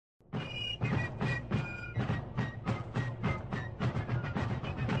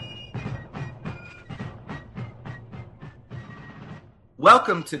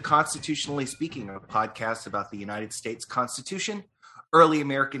Welcome to Constitutionally Speaking, a podcast about the United States Constitution, early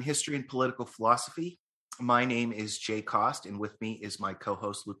American history, and political philosophy. My name is Jay Cost, and with me is my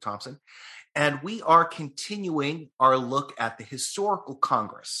co-host, Luke Thompson. And we are continuing our look at the historical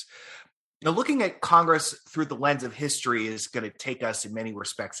Congress. Now, looking at Congress through the lens of history is going to take us in many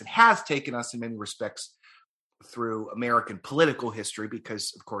respects, and has taken us in many respects through American political history,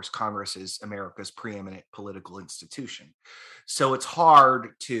 because, of course, Congress is America's preeminent political institution. So it's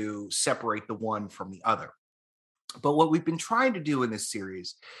hard to separate the one from the other. But what we've been trying to do in this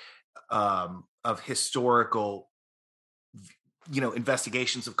series of historical,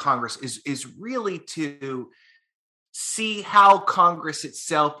 investigations of Congress is really to see how Congress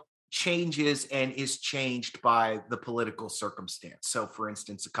itself changes and is changed by the political circumstance. So, for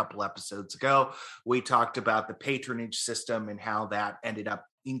instance, a couple episodes ago, we talked about the patronage system and how that ended up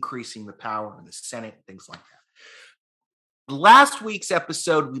increasing the power of the Senate, things like that. Last week's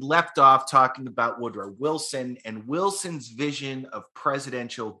episode, we left off talking about Woodrow Wilson and Wilson's vision of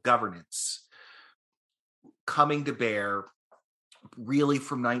presidential governance coming to bear really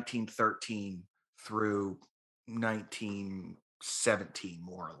from 1913 through 1917,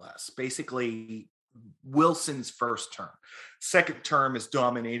 more or less. Basically, Wilson's first term. Second term is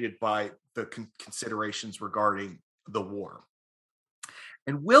dominated by the considerations regarding the war.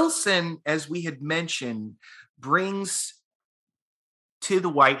 And Wilson, as we had mentioned, brings to the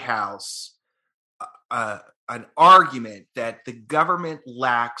White House an argument that the government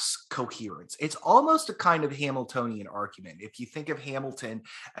lacks coherence. It's almost a kind of Hamiltonian argument. If you think of Hamilton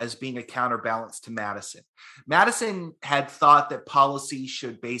as being a counterbalance to Madison. Madison had thought that policy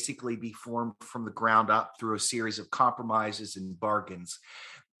should basically be formed from the ground up through a series of compromises and bargains.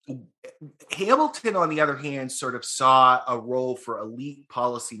 Hamilton, on the other hand, sort of saw a role for elite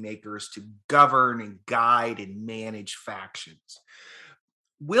policymakers to govern and guide and manage factions.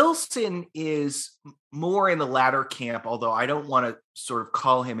 Wilson is more in the latter camp, although I don't want to sort of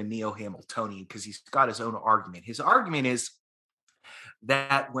call him a neo-Hamiltonian because he's got his own argument. His argument is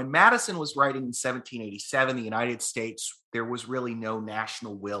that when Madison was writing in 1787, the United States, there was really no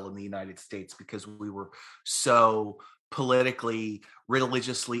national will in the United States because we were so politically,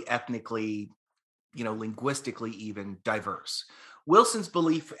 religiously, ethnically, linguistically even diverse. Wilson's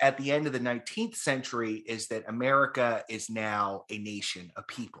belief at the end of the 19th century is that America is now a nation, a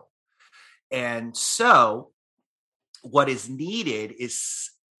people. And so what is needed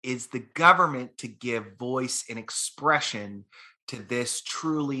is the government to give voice and expression to this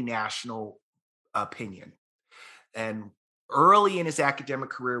truly national opinion. And early in his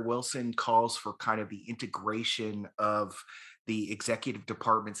academic career, Wilson calls for kind of the integration of the executive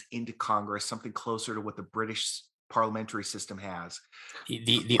departments into Congress, something closer to what the British parliamentary system has.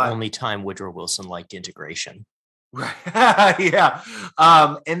 The only time Woodrow Wilson liked integration. Right. Yeah.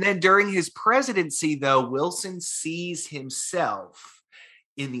 And then during his presidency, though, Wilson sees himself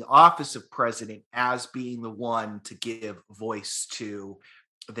in the office of president as being the one to give voice to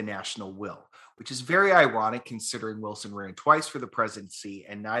the national will, which is very ironic considering Wilson ran twice for the presidency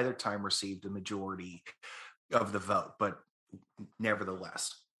and neither time received a majority of the vote, but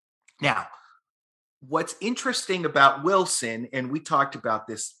nevertheless. Now, what's interesting about Wilson, and we talked about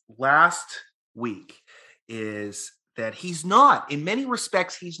this last week, is that he's not, in many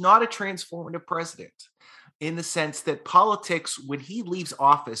respects, he's not a transformative president in the sense that politics, when he leaves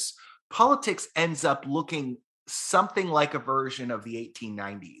office, politics ends up looking something like a version of the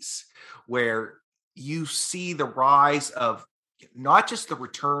 1890s, where you see the rise of not just the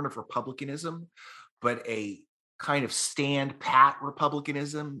return of republicanism, but a kind of stand pat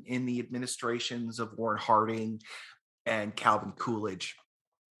republicanism in the administrations of Warren Harding and Calvin Coolidge.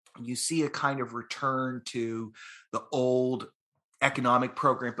 You see a kind of return to the old economic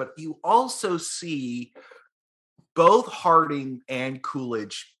program, but you also see both Harding and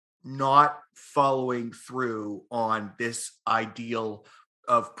Coolidge not following through on this ideal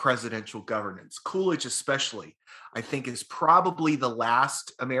of presidential governance. Coolidge especially, I think, is probably the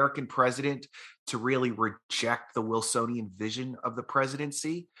last American president to really reject the Wilsonian vision of the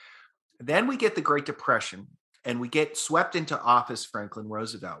presidency. Then we get the Great Depression, and we get swept into office Franklin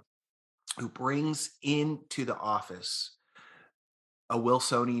Roosevelt, who brings into the office a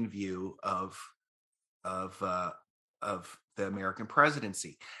Wilsonian view of the American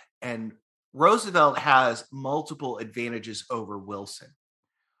presidency. And Roosevelt has multiple advantages over Wilson.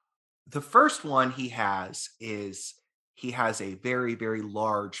 The first one he has is he has a very, very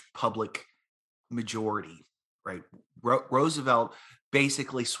large public majority, right? Roosevelt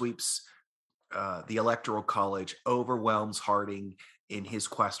basically sweeps the Electoral College, overwhelms Harding in his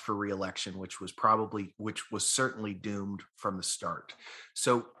quest for reelection, which was certainly doomed from the start.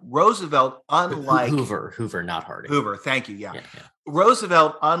 So Roosevelt, unlike Hoover, not Harding. Hoover, thank you. Yeah.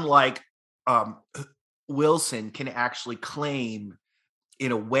 Roosevelt, unlike Wilson, can actually claim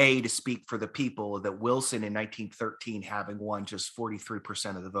in a way to speak for the people that Wilson in 1913, having won just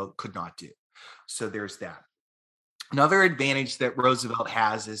 43% of the vote, could not do. So there's that. Another advantage that Roosevelt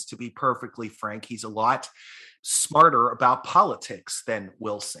has is, to be perfectly frank, he's a lot smarter about politics than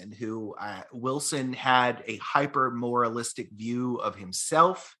Wilson, who Wilson had a hyper moralistic view of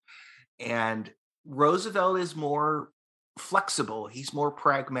himself, and Roosevelt is more flexible. He's more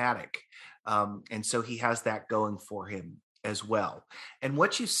pragmatic. And so he has that going for him as well. And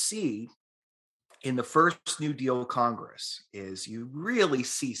what you see in the first New Deal Congress is you really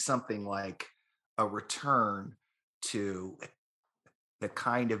see something like a return to the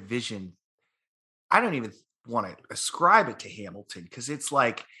kind of vision. I don't even want to ascribe it to Hamilton, because it's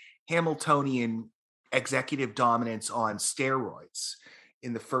like Hamiltonian executive dominance on steroids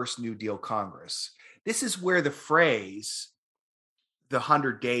in the first New Deal Congress. This is where the phrase the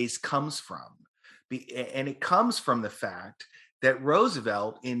 100 days comes from. And it comes from the fact that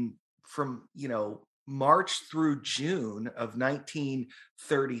Roosevelt, from March through June of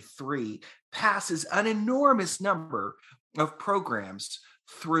 1933, passes an enormous number of programs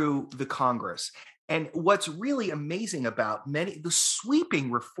through the Congress. And what's really amazing about the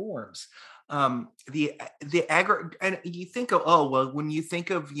sweeping reforms, and you think of, when you think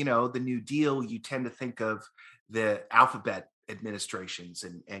of, the New Deal, you tend to think of the alphabet administrations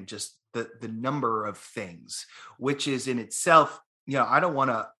and just the number of things, which is in itself, I don't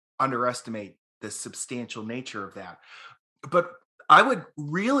want to underestimate the substantial nature of that. But I would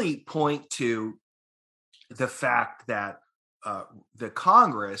really point to the fact that the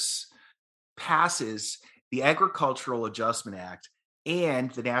Congress passes the Agricultural Adjustment Act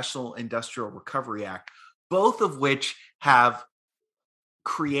and the National Industrial Recovery Act, both of which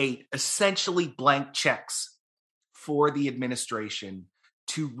create essentially blank checks for the administration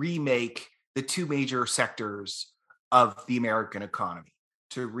to remake the two major sectors of the American economy,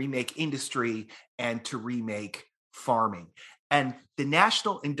 to remake industry and to remake farming. And the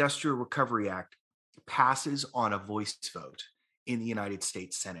National Industrial Recovery Act passes on a voice vote in the United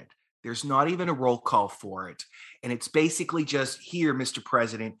States Senate. There's not even a roll call for it. And it's basically just, here, Mr.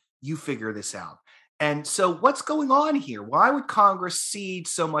 President, you figure this out. And so what's going on here? Why would Congress cede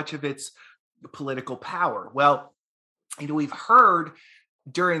so much of its political power? Well, we've heard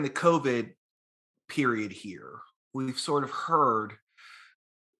during the COVID period here, we've sort of heard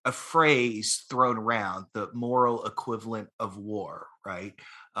a phrase thrown around, the moral equivalent of war, right?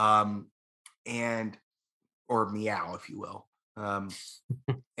 Or meow, if you will.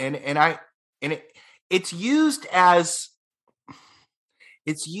 It's used as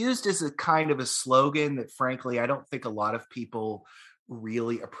a kind of a slogan that, frankly, I don't think a lot of people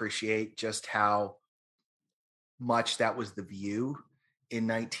really appreciate just how much that was the view in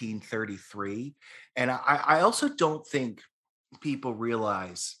 1933. And I also don't think people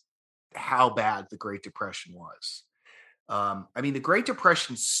realize how bad the Great Depression was. The Great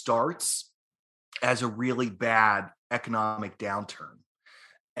Depression starts as a really bad economic downturn,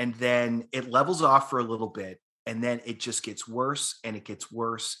 and then it levels off for a little bit, and then it just gets worse and it gets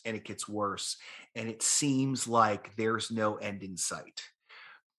worse and it gets worse. And it seems like there's no end in sight.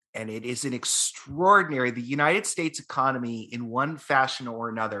 And it is an extraordinary, the United States economy in one fashion or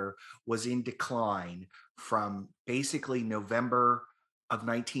another was in decline from basically November of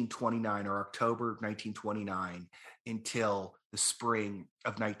 1929 or October of 1929 until the spring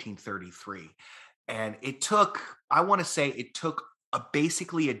of 1933. And it took, I want to say it took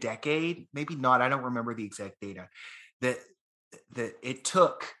basically a decade, maybe not, I don't remember the exact data, that it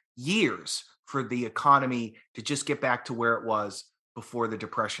took years for the economy to just get back to where it was before the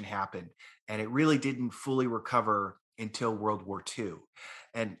Depression happened. And it really didn't fully recover until World War II.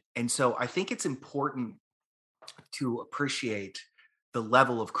 And so I think it's important to appreciate the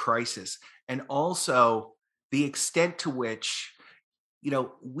level of crisis and also the extent to which,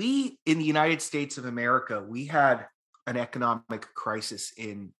 we in the United States of America, we had an economic crisis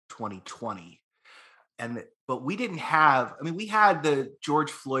in 2020. But we didn't have, we had the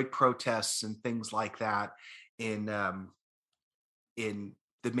George Floyd protests and things like that in the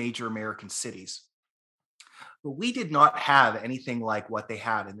major American cities. But we did not have anything like what they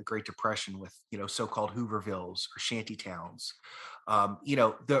had in the Great Depression with, so-called Hoovervilles or shanty towns. The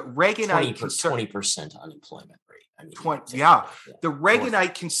Reaganite 20% unemployment rate. I mean, the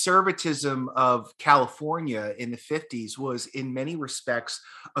Reaganite conservatism of California in the 50s was in many respects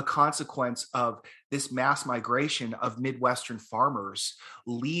a consequence of this mass migration of Midwestern farmers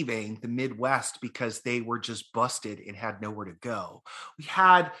leaving the Midwest because they were just busted and had nowhere to go. We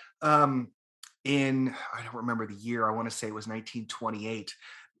had I don't remember the year, I want to say it was 1928,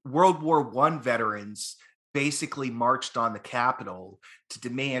 World War I veterans basically marched on the Capitol to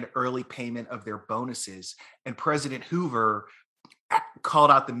demand early payment of their bonuses. And President Hoover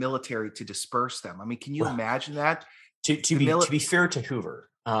called out the military to disperse them. I mean, can you imagine that? To be fair to Hoover,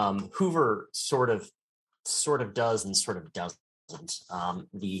 Hoover sort of does and sort of doesn't.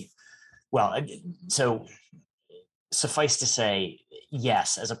 So suffice to say,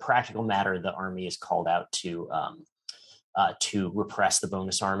 yes, as a practical matter, the Army is called out to repress the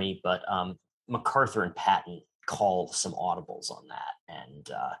bonus army, but MacArthur and Patton call some audibles on that, and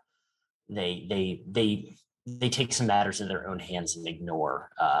they take some matters in their own hands and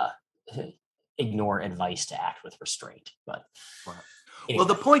ignore advice to act with restraint. But anyway. Well,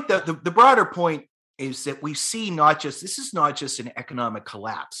 the point, the broader point is that we see this is not just an economic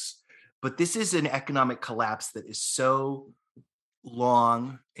collapse, but this is an economic collapse that is so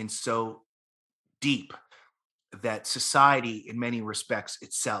long and so deep that society, in many respects,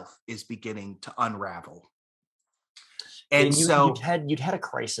 itself is beginning to unravel. And you'd had a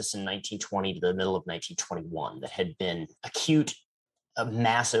crisis in 1920 to the middle of 1921 that had been acute, a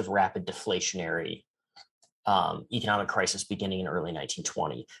massive, rapid deflationary economic crisis beginning in early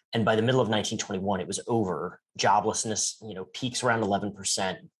 1920. And by the middle of 1921, it was over. Joblessness, peaks around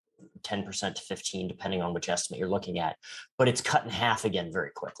 11%, 10% to 15%, depending on which estimate you're looking at. But it's cut in half again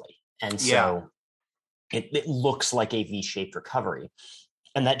very quickly. And so it looks like a V-shaped recovery.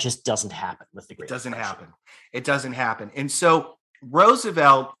 And that just doesn't happen with the Great Depression. It doesn't happen. And so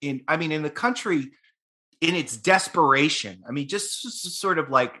Roosevelt, in the country, in its desperation, just sort of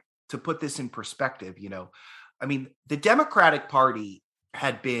like to put this in perspective, the Democratic Party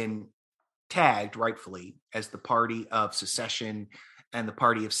had been tagged rightfully as the party of secession and the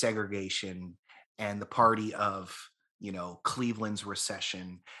party of segregation and the party of, Cleveland's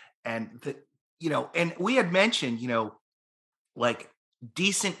recession. And and we had mentioned, like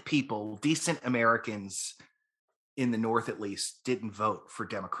decent people, decent Americans in the North, at least, didn't vote for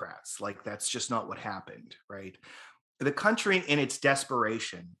Democrats. Like, that's just not what happened, right? The country in its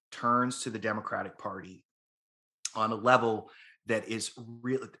desperation turns to the Democratic Party on a level that is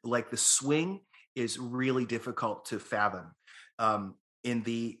really, like, the swing is really difficult to fathom. In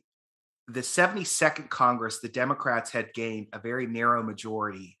the 72nd Congress, the Democrats had gained a very narrow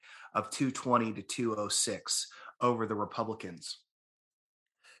majority of 220 to 206 over the Republicans.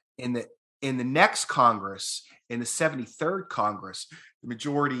 In the next Congress, in the 73rd Congress, the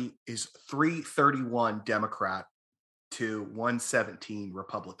majority is 331 Democrat to 117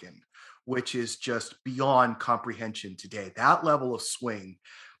 Republican, which is just beyond comprehension today. That level of swing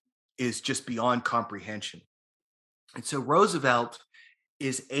is just beyond comprehension. And so Roosevelt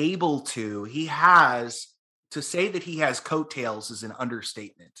is able to say that he has coattails is an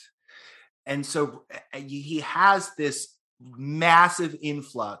understatement. And so he has this massive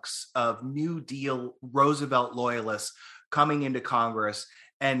influx of New Deal Roosevelt loyalists coming into Congress,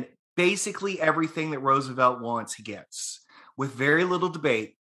 and basically everything that Roosevelt wants, he gets, with very little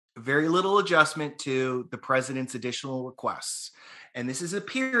debate, very little adjustment to the president's additional requests. And this is a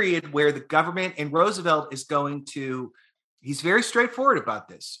period where the government and Roosevelt is he's very straightforward about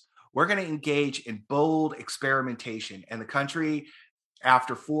this. We're going to engage in bold experimentation. And the country,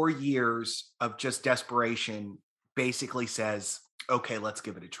 after 4 years of just desperation, basically says, okay, let's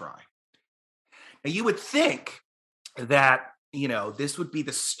give it a try. Now, you would think that, this would be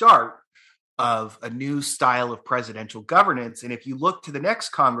the start of a new style of presidential governance. And if you look to the next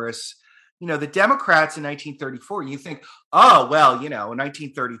Congress, the Democrats in 1934, you think, oh, well, in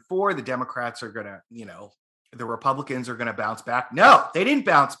 1934, the Democrats are going to, the Republicans are going to bounce back. No, they didn't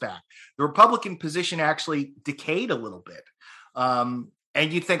bounce back. The Republican position actually decayed a little bit.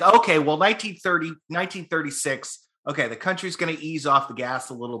 And you'd think, okay, well, 1936, okay, the country's going to ease off the gas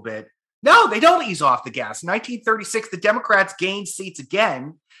a little bit. No, they don't ease off the gas. In 1936, the Democrats gained seats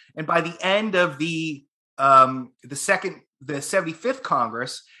again. And by the end of the 75th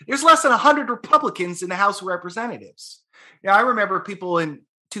Congress, there's less than 100 Republicans in the House of Representatives. Now, I remember people in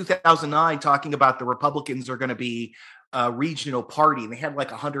 2009 talking about the Republicans are going to be a regional party, and they had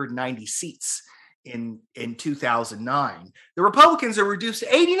like 190 seats in 2009. The Republicans are reduced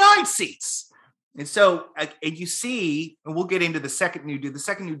to 89 seats. And so, and you see, and we'll get into the second New Deal. The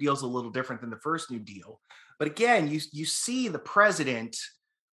second New Deal is a little different than the first New Deal. But again, you see the President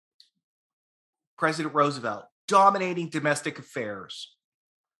Roosevelt, dominating domestic affairs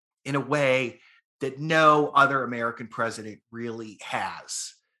in a way that no other American president really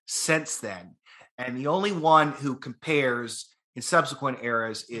has since then. And the only one who compares in subsequent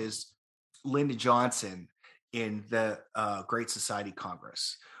eras is Lyndon Johnson in the Great Society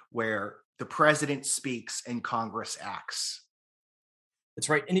Congress, where the president speaks and Congress acts. That's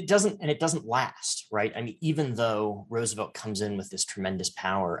right. And it doesn't last, right? I mean, even though Roosevelt comes in with this tremendous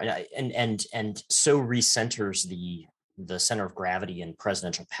power and so recenters the center of gravity in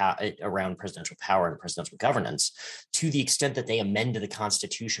presidential power around presidential power and presidential governance, to the extent that they amend the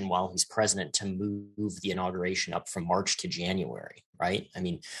Constitution while he's president to move the inauguration up from March to January, right? I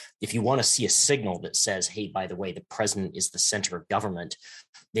mean, if you want to see a signal that says, hey, by the way, the president is the center of government,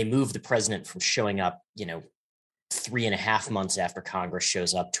 they move the president from showing up, 3.5 months after Congress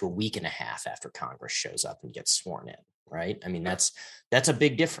shows up to a week and a half after Congress shows up and gets sworn in, right? I mean, that's a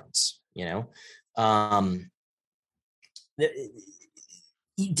big difference,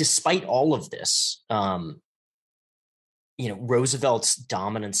 despite all of this, Roosevelt's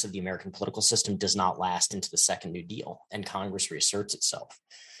dominance of the American political system does not last into the Second New Deal, and Congress reasserts itself.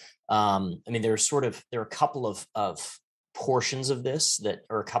 I mean, there are a couple of portions of this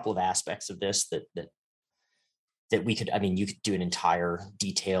or a couple of aspects of this that we could, you could do an entire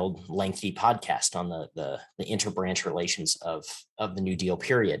detailed, lengthy podcast on the interbranch relations of the New Deal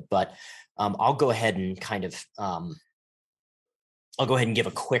period. But I'll go ahead and give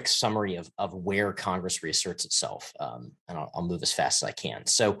a quick summary of where Congress reasserts itself, and I'll move as fast as I can.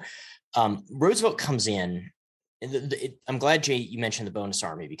 So Roosevelt comes in. I'm glad, Jay, you mentioned the Bonus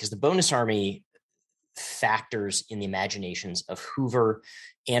Army, because the Bonus Army factors in the imaginations of Hoover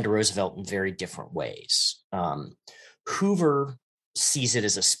and Roosevelt in very different ways. Hoover sees it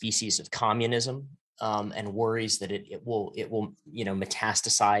as a species of communism, and worries that it will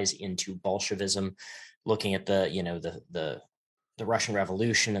metastasize into Bolshevism, looking at the Russian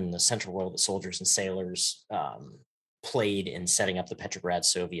Revolution and the central role that soldiers and sailors played in setting up the Petrograd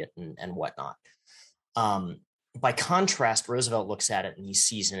Soviet and whatnot. By contrast, Roosevelt looks at it and he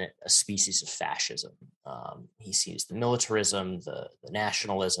sees in it a species of fascism. He sees the militarism, the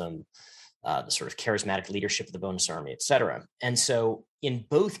nationalism, the sort of charismatic leadership of the Bonus Army, et cetera. And so in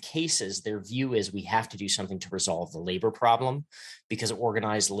both cases, their view is we have to do something to resolve the labor problem, because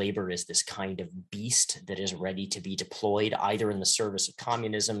organized labor is this kind of beast that is ready to be deployed either in the service of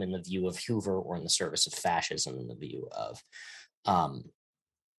communism in the view of Hoover, or in the service of fascism in the view of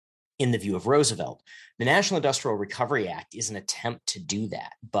Roosevelt. The National Industrial Recovery Act is an attempt to do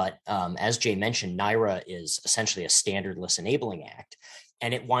that. But as Jay mentioned, NIRA is essentially a standardless enabling act.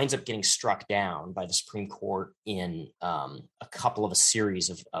 And it winds up getting struck down by the Supreme Court in a couple of a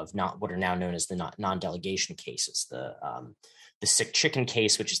series of not what are now known as the non-delegation cases, the sick chicken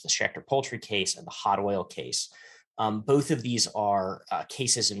case, which is the Schechter poultry case, and the hot oil case. Both of these are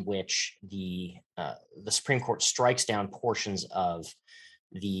cases in which the Supreme Court strikes down portions of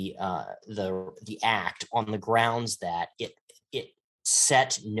the act on the grounds that it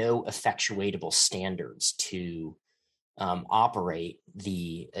set no effectuatable standards to operate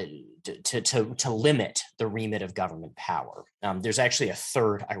to limit the remit of government power. There's actually a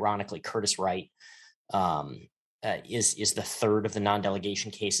third, ironically, Curtis Wright is the third of the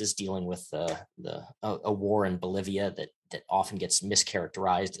non-delegation cases dealing with a war in Bolivia that often gets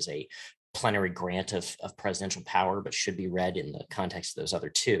mischaracterized as a plenary grant of presidential power, but should be read in the context of those other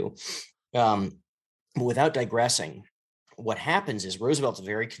two. But without digressing, what happens is Roosevelt's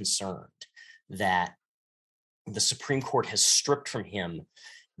very concerned that the Supreme Court has stripped from him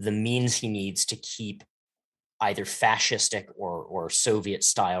the means he needs to keep either fascistic or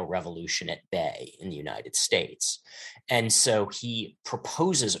Soviet-style revolution at bay in the United States. And so he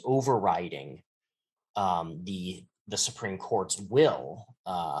proposes overriding the Supreme Court's will,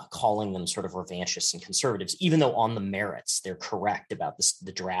 calling them sort of revanchists and conservatives, even though on the merits they're correct about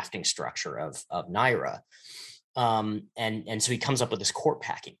the drafting structure of NIRA. And so he comes up with this court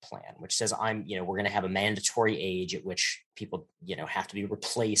packing plan, which says we're going to have a mandatory age at which people, have to be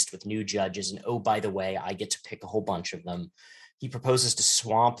replaced with new judges. And oh, by the way, I get to pick a whole bunch of them. He proposes to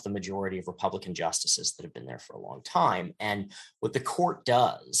swamp the majority of Republican justices that have been there for a long time. And what the court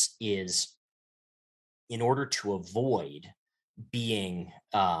does is, in order to avoid being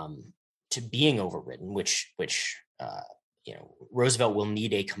overridden, which Roosevelt will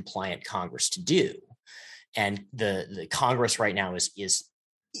need a compliant Congress to do. And the Congress right now is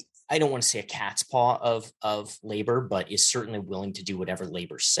I don't want to say a cat's paw of labor, but is certainly willing to do whatever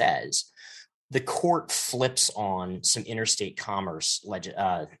labor says. the court flips on some interstate commerce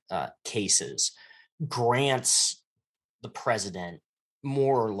cases, grants the president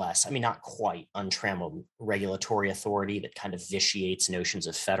more or less, I mean, not quite untrammeled regulatory authority that kind of vitiates notions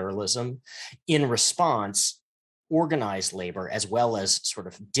of federalism. In response, organized labor, as well as sort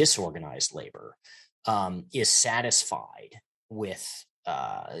of disorganized labor, is satisfied with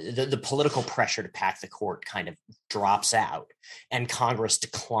the political pressure to pack the court kind of drops out, and Congress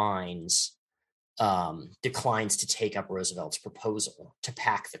declines to take up Roosevelt's proposal to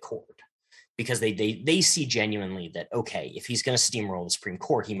pack the court, because they see genuinely that, okay, if he's going to steamroll the Supreme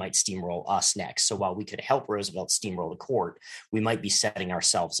Court, he might steamroll us next. So while we could help Roosevelt steamroll the court, we might be setting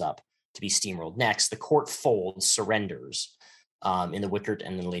ourselves up to be steamrolled next. The court folds, surrenders in the Wickert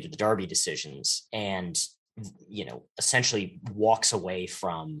and then later the Darby decisions, and essentially walks away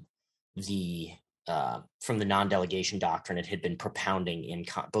from the non-delegation doctrine it had been propounding in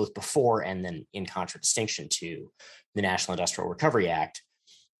both before and then in contradistinction to the National Industrial Recovery Act,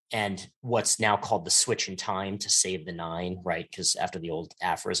 and what's now called the switch in time to save the nine, right? Because after the old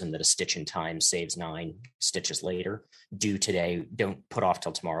aphorism that a stitch in time saves 9 stitches later, do today, don't put off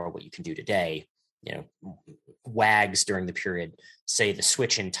till tomorrow what you can do today. Wags during the period say the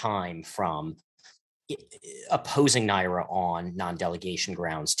switch in time from opposing NYRA on non-delegation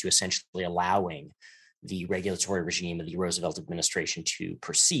grounds to essentially allowing the regulatory regime of the Roosevelt administration to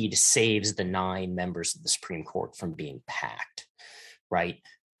proceed saves the 9 members of the Supreme Court from being packed, right?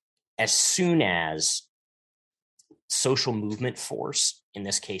 As soon as social movement force, in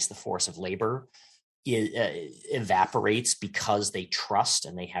this case, the force of labor, evaporates because they trust,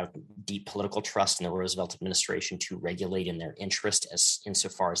 and they have deep political trust in the Roosevelt administration to regulate in their interest as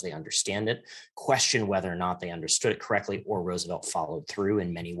insofar as they understand it, question whether or not they understood it correctly or Roosevelt followed through.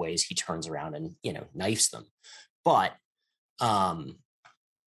 In many ways, he turns around and, knifes them. But all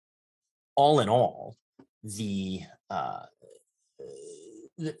in all, the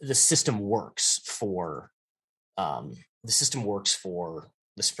system works for the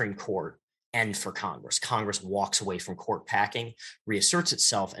Supreme Court and for Congress. Congress walks away from court packing, reasserts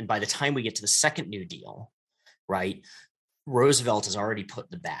itself, and by the time we get to the second New Deal, right, Roosevelt has already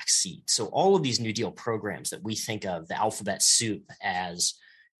put the back seat. So all of these New Deal programs that we think of, the alphabet soup, as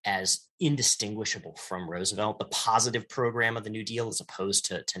indistinguishable from Roosevelt, the positive program of the New Deal as opposed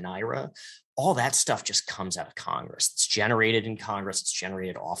to NYRA, all that stuff just comes out of Congress. It's generated in Congress. It's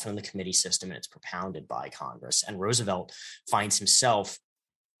generated often in the committee system, and it's propounded by Congress. And Roosevelt finds himself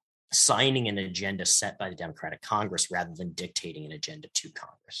signing an agenda set by the Democratic Congress rather than dictating an agenda to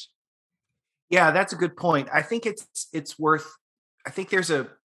Congress. Yeah, that's a good point. I think it's worth. I think there's the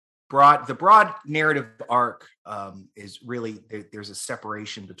broad narrative arc is really there's a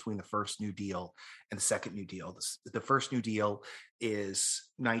separation between the first New Deal and the second New Deal. The first New Deal is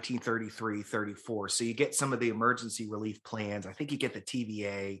 1933-34, so you get some of the emergency relief plans. I think you get the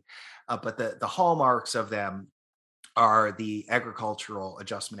TVA, but the hallmarks of them are the Agricultural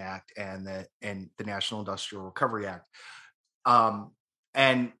Adjustment Act and the National Industrial Recovery Act.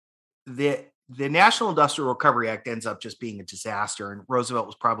 And the National Industrial Recovery Act ends up just being a disaster. And Roosevelt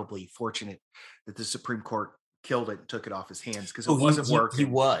was probably fortunate that the Supreme Court killed it and took it off his hands because it wasn't working. He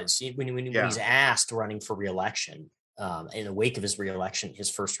was. When he's asked running for re-election, in the wake of his re-election, his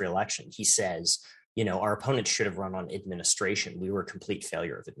first re-election, he says, our opponent should have run on administration. We were a complete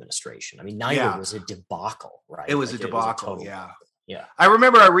failure of administration. I mean, NYRA was a debacle, right? It was a debacle, yeah. I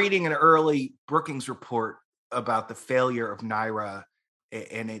remember reading an early Brookings report about the failure of NYRA,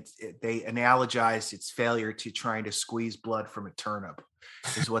 and they analogized its failure to trying to squeeze blood from a turnip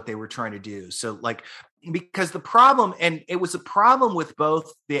is what they were trying to do. So because the problem, and it was a problem with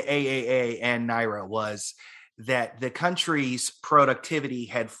both the AAA and NYRA, was that the country's productivity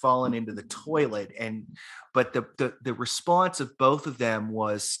had fallen into the toilet, but the response of both of them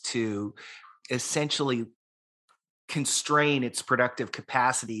was to essentially constrain its productive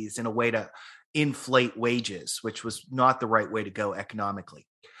capacities in a way to inflate wages, which was not the right way to go economically.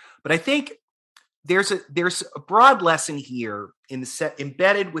 But I think there's a broad lesson here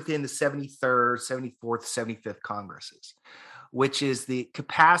embedded within the 73rd, 74th, 75th Congresses, which is the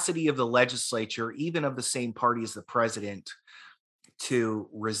capacity of the legislature, even of the same party as the president, to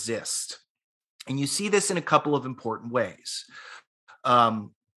resist. And you see this in a couple of important ways.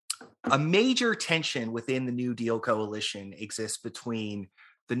 A major tension within the New Deal coalition exists between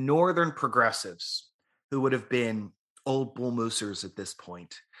the Northern progressives, who would have been old bull moosers at this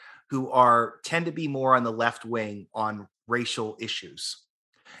point, who tend to be more on the left wing on racial issues,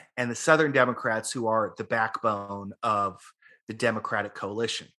 and the Southern Democrats, who are the backbone of the Democratic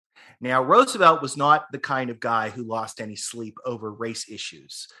coalition. Now, Roosevelt was not the kind of guy who lost any sleep over race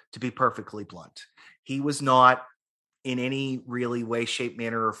issues, to be perfectly blunt. He was not in any really way, shape,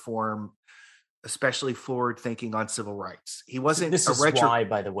 manner, or form especially forward thinking on civil rights. He wasn't This a is why,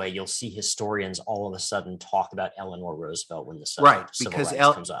 by the way, you'll see historians all of a sudden talk about Eleanor Roosevelt when the subject of civil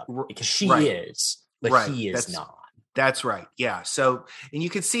rights comes up, because she is, but he is not. That's right. Yeah. So, and you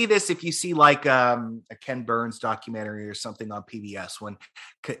can see this if you see like a Ken Burns documentary or something on PBS, when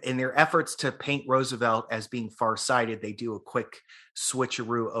in their efforts to paint Roosevelt as being farsighted, they do a quick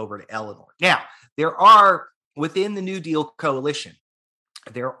switcheroo over to Eleanor. Now, there are within the New Deal coalition,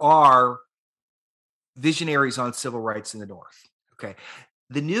 there are visionaries on civil rights in the North. Okay.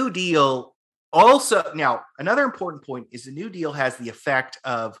 The New Deal also, now, another important point is the New Deal has the effect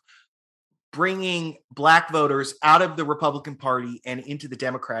of bringing Black voters out of the Republican Party and into the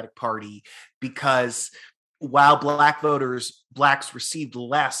Democratic Party, because while Blacks received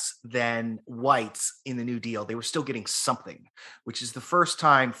less than whites in the New Deal, they were still getting something, which is the first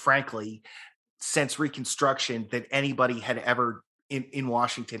time, frankly, since Reconstruction that anybody had ever in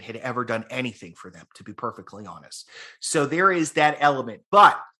Washington had ever done anything for them, to be perfectly honest. So there is that element.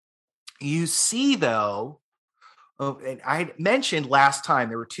 But you see, though, and I mentioned last time,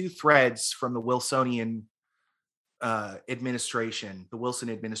 there were two threads from the Wilsonian administration, the Wilson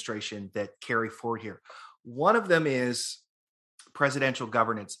administration, that carry forward here. One of them is presidential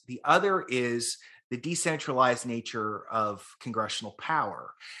governance. The other is the decentralized nature of congressional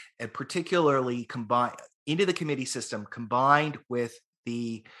power, and particularly combined into the committee system, combined with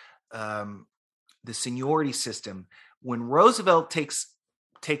the seniority system. When Roosevelt takes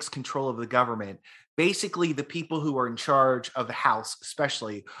control of the government, basically the people who are in charge of the House,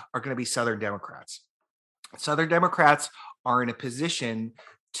 especially, are going to be Southern Democrats. Southern Democrats are in a position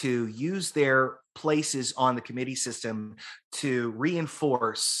to use their places on the committee system to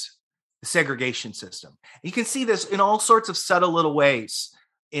reinforce the segregation system. And you can see this in all sorts of subtle little ways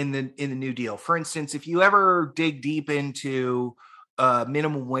in the New Deal. For instance, if you ever dig deep into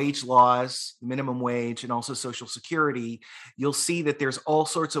minimum wage laws, minimum wage, and also Social Security, you'll see that there's all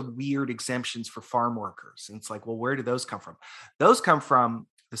sorts of weird exemptions for farm workers. And it's like, well, where do those come from? Those come from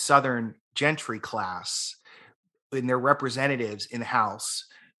the Southern gentry class and their representatives in the House,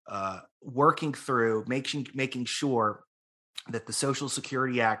 working through making sure that the Social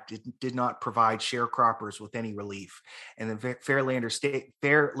Security Act did not provide sharecroppers with any relief. And the Fair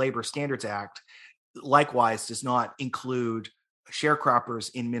Labor Standards Act likewise does not include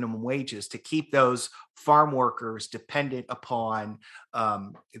sharecroppers in minimum wages, to keep those farm workers dependent upon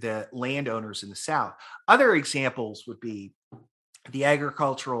the landowners in the South. Other examples would be the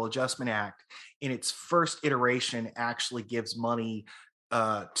Agricultural Adjustment Act. In its first iteration, actually gives money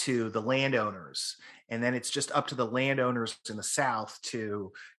to the landowners, and then it's just up to the landowners in the South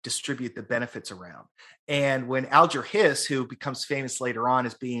to distribute the benefits around. And when Alger Hiss, who becomes famous later on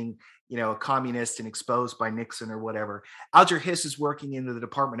as being, a communist and exposed by Nixon or whatever, Alger Hiss is working in the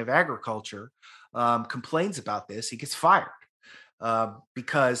Department of Agriculture, complains about this, he gets fired.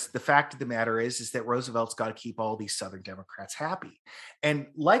 Because the fact of the matter is that Roosevelt's got to keep all these Southern Democrats happy. And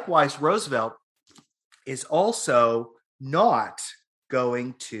likewise, Roosevelt is also not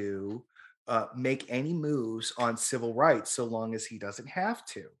going to make any moves on civil rights so long as he doesn't have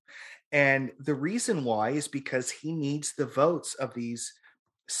to. And the reason why is because he needs the votes of these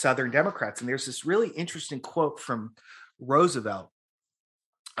Southern Democrats. And there's this really interesting quote from Roosevelt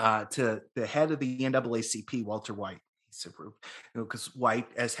to the head of the NAACP, Walter White. He said, because White,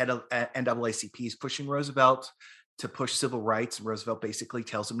 as head of NAACP, is pushing Roosevelt to push civil rights, and Roosevelt basically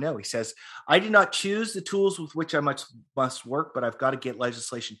tells him no. He says, "I did not choose the tools with which I must work, but I've got to get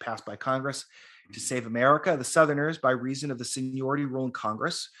legislation passed by Congress to save America. The Southerners, by reason of the seniority rule in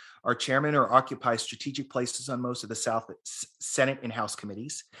Congress, are chairman or occupy strategic places on most of the South Senate and House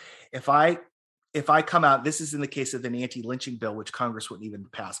committees. If I come out," this is in the case of an anti-lynching bill, which Congress wouldn't even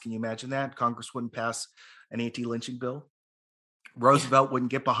pass. Can you imagine that? Congress wouldn't pass an anti-lynching bill. Roosevelt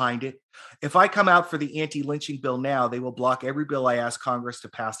wouldn't get behind it. "If I come out for the anti-lynching bill now, they will block every bill I ask Congress to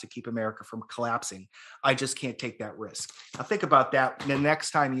pass to keep America from collapsing. I just can't take that risk." Now think about that. The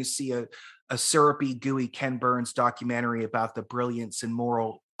next time you see a syrupy, gooey Ken Burns documentary about the brilliance and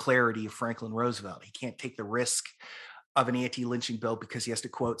moral clarity of Franklin Roosevelt, he can't take the risk of an anti-lynching bill because he has to,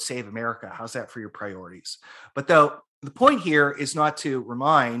 quote, save America. How's that for your priorities? But though the point here is not to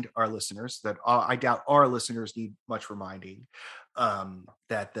remind our listeners that I doubt our listeners need much reminding,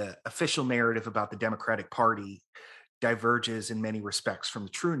 that the official narrative about the Democratic Party diverges in many respects from the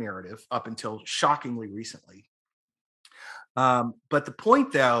true narrative up until shockingly recently. But the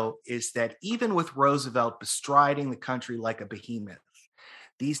point, though, is that even with Roosevelt bestriding the country like a behemoth,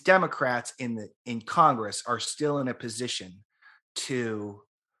 these Democrats in Congress are still in a position to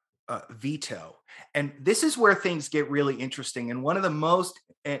veto. And this is where things get really interesting. And one of the most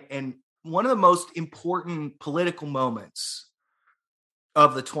important political moments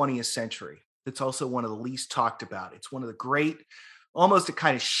of the 20th century. That's also one of the least talked about. It's one of the great, almost a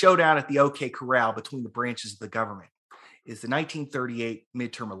kind of showdown at the OK Corral between the branches of the government, is the 1938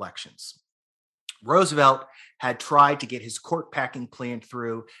 midterm elections. Roosevelt had tried to get his court packing plan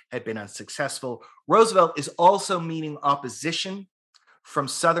through, had been unsuccessful. Roosevelt is also meeting opposition from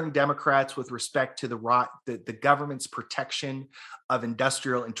Southern Democrats with respect to the government's protection of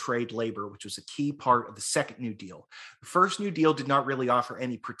industrial and trade labor, which was a key part of the Second New Deal. The First New Deal did not really offer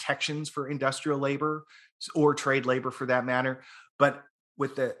any protections for industrial labor or trade labor for that matter. But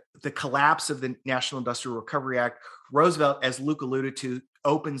with the collapse of the National Industrial Recovery Act, Roosevelt, as Luke alluded to,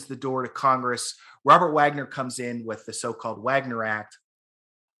 opens the door to Congress. Robert Wagner comes in with the so-called Wagner Act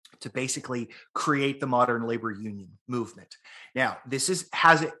to basically create the modern labor union movement. Now,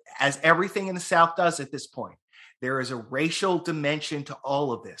 has as everything in the South does at this point. There is a racial dimension to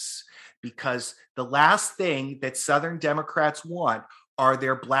all of this, because the last thing that Southern Democrats want are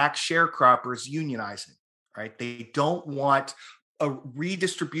their black sharecroppers unionizing, right? They don't want a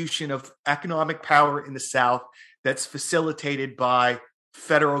redistribution of economic power in the South that's facilitated by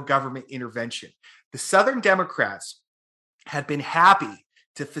federal government intervention. The Southern Democrats had been happy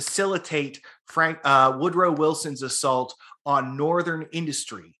to facilitate Woodrow Wilson's assault on Northern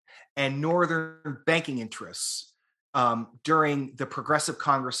industry and Northern banking interests during the Progressive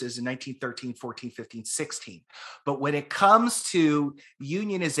Congresses in 1913, 14, 15, 16. But when it comes to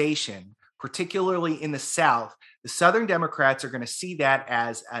unionization, particularly in the South, the Southern Democrats are going to see that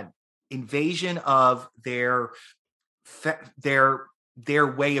as an invasion of their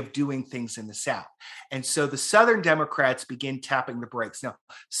way of doing things in the South. And so the Southern Democrats begin tapping the brakes. Now,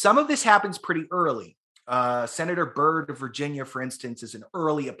 some of this happens pretty early. Senator Byrd of Virginia, for instance, is an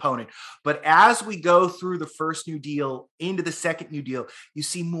early opponent. But as we go through the First New Deal into the Second New Deal, you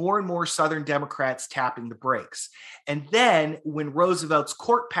see more and more Southern Democrats tapping the brakes. And then when Roosevelt's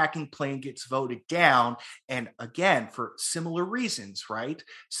court packing plan gets voted down, and again, for similar reasons, right?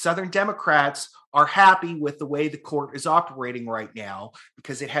 Southern Democrats are happy with the way the court is operating right now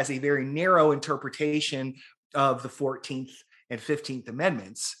because it has a very narrow interpretation of the 14th and 15th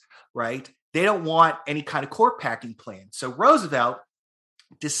Amendments, right? They don't want any kind of court packing plan. So Roosevelt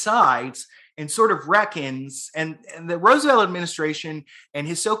decides and sort of reckons, and the Roosevelt administration and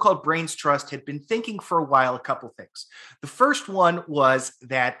his so-called brains trust had been thinking for a while a couple things. The first one was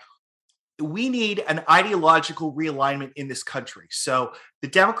that we need an ideological realignment in this country. So the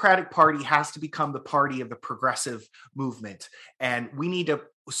Democratic Party has to become the party of the progressive movement. And we need to,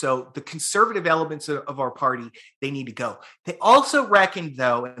 so the conservative elements of our party, they need to go. They also reckoned,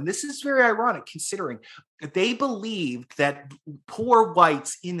 though, and this is very ironic considering they believed that poor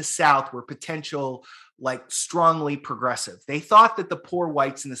whites in the South were potential, like strongly progressive. They thought that the poor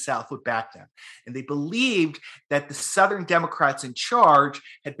whites in the South would back them. And they believed that the Southern Democrats in charge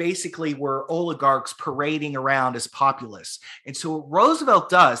had basically were oligarchs parading around as populists. And so what Roosevelt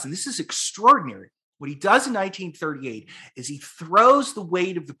does, and this is extraordinary, what he does in 1938 is he throws the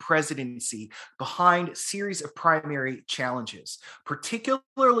weight of the presidency behind a series of primary challenges,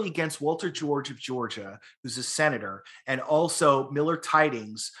 particularly against Walter George of Georgia, who's a senator, and also Miller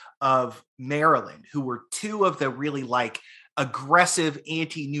Tidings of Maryland, who were two of the really like aggressive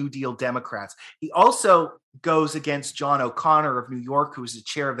anti-New Deal Democrats. He also goes against John O'Connor of New York, who was the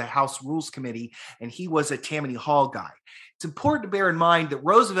chair of the House Rules Committee, and he was a Tammany Hall guy. It's important to bear in mind that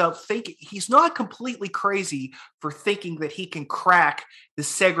Roosevelt he's not completely crazy for thinking that he can crack the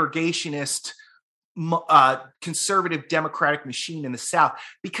segregationist conservative democratic machine in the South,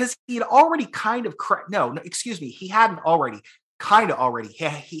 because he had already kind of he hadn't already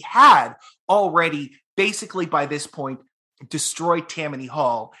he had already basically by this point destroyed Tammany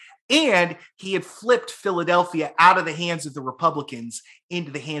Hall. And he had flipped Philadelphia out of the hands of the Republicans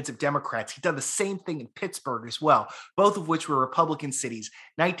into the hands of Democrats. He'd done the same thing in Pittsburgh as well, both of which were Republican cities.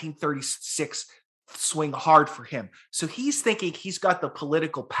 1936 swing hard for him. So he's thinking he's got the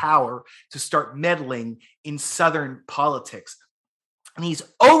political power to start meddling in Southern politics. And he's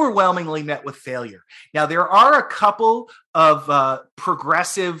overwhelmingly met with failure. Now, there are a couple of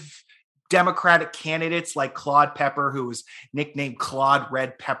progressive Democratic candidates like Claude Pepper, who was nicknamed Claude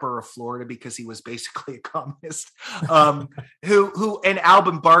Red Pepper of Florida because he was basically a communist, who and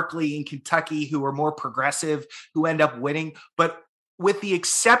Alben Barkley in Kentucky, who were more progressive, who end up winning. But with the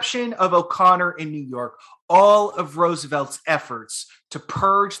exception of O'Connor in New York, all of Roosevelt's efforts to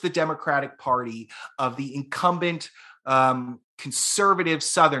purge the Democratic Party of the incumbent conservative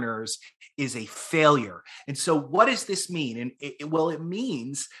Southerners is a failure. And so what does this mean? And it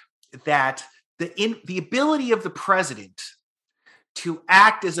means that the ability of the president to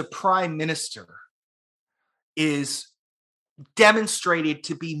act as a prime minister is demonstrated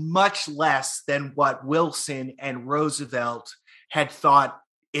to be much less than what Wilson and Roosevelt had thought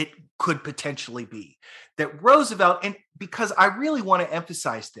it could potentially be. That Roosevelt, and because I really want to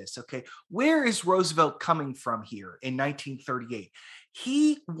emphasize this, okay, where is Roosevelt coming from here in 1938?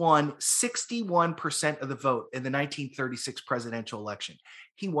 He won 61% of the vote in the 1936 presidential election.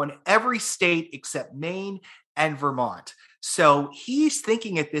 He won every state except Maine and Vermont. So he's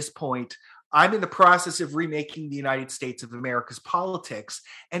thinking at this point, I'm in the process of remaking the United States of America's politics.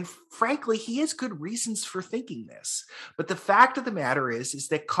 And frankly, he has good reasons for thinking this. But the fact of the matter is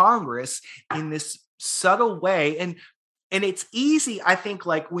that Congress, in this subtle way, and it's easy, I think,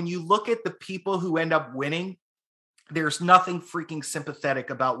 like when you look at the people who end up winning, there's nothing freaking sympathetic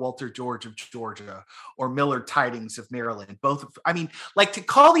about Walter George of Georgia or Millard Tydings of Maryland. Like to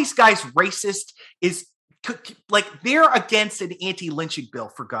call these guys racist is like they're against an anti-lynching bill,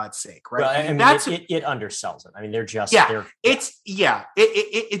 for God's sake, right? Well, I mean, it undersells it. I mean, they're just they're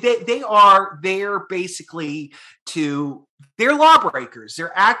basically they're lawbreakers.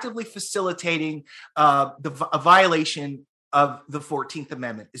 They're actively facilitating a violation of the 14th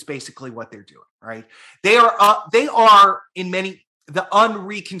Amendment is basically what they're doing, right? They are in many. The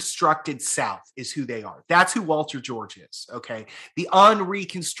unreconstructed South is who they are. That's who Walter George is. Okay, the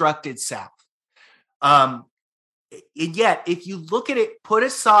unreconstructed South. And yet, if you look at it, put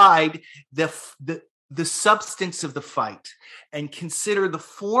aside the substance of the fight and consider the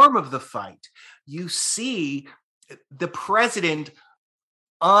form of the fight, you see the president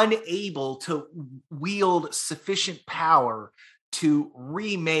unable to wield sufficient power to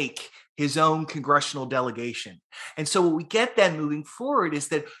remake his own congressional delegation. And so what we get then moving forward is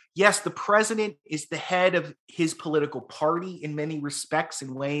that, yes, the president is the head of his political party in many respects,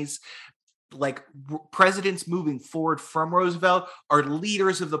 in ways like presidents moving forward from Roosevelt are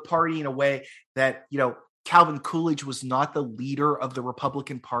leaders of the party in a way that, Calvin Coolidge was not the leader of the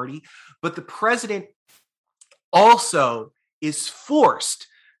Republican Party, but the president also is forced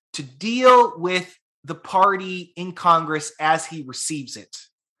to deal with the party in Congress as he receives it.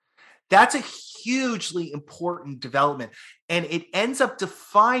 That's a hugely important development. And it ends up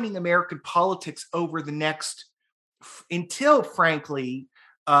defining American politics over the next, until frankly,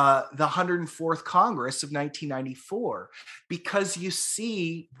 the 104th Congress of 1994, because you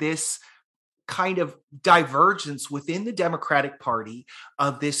see this kind of divergence within the Democratic Party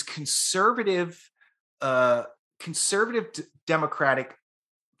of this conservative Democratic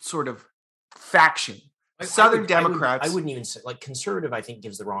sort of faction. Southern Democrats. I wouldn't even say, like, conservative, I think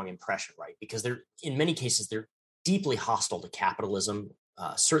gives the wrong impression, right? Because in many cases, they're deeply hostile to capitalism,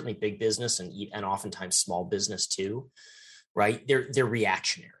 certainly big business and oftentimes small business too. Right, they're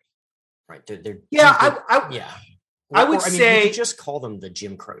reactionary, right? I would say you could just call them the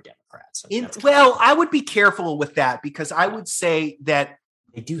Jim Crow Democrats. I would be careful with that, because I would say that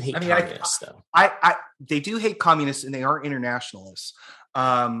they do hate communists, though. They do hate communists, and they are internationalists.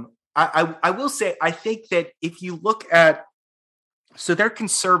 I will say, I think that if you look at, so they're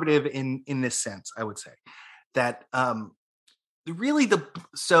conservative in this sense, I would say that really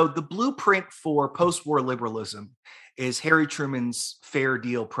the blueprint for post-war liberalism is Harry Truman's Fair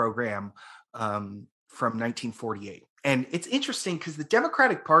Deal program from 1948. And it's interesting because the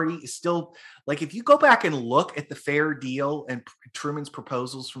Democratic Party is still, like, if you go back and look at the Fair Deal and Truman's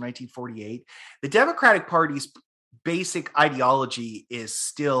proposals from 1948, the Democratic Party's basic ideology is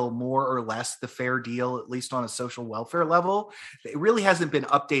still more or less the Fair Deal, at least on a social welfare level. It really hasn't been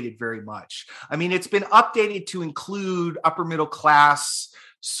updated very much. I mean, it's been updated to include upper middle class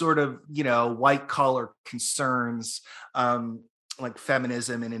sort of, white collar concerns, like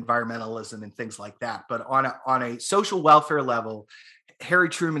feminism and environmentalism and things like that. But on a social welfare level, Harry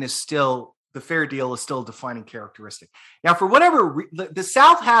Truman is still, the Fair Deal is still a defining characteristic. Now, for whatever, the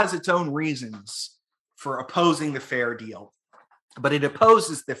South has its own reasons for opposing the Fair Deal, but it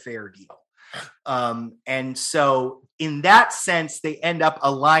opposes the Fair Deal. And so in that sense, they end up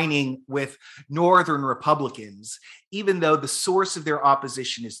aligning with Northern Republicans, even though the source of their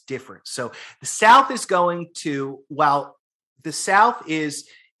opposition is different. So the South is while the South is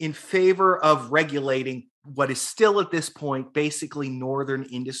in favor of regulating what is still at this point basically Northern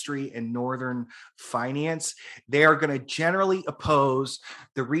industry and Northern finance, they are going to generally oppose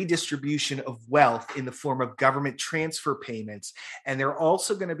the redistribution of wealth in the form of government transfer payments. And they're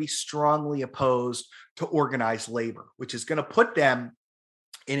also going to be strongly opposed to organized labor, which is going to put them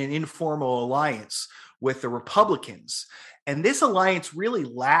in an informal alliance with the Republicans. And this alliance really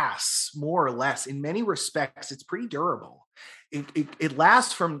lasts more or less. In many respects, it's pretty durable. It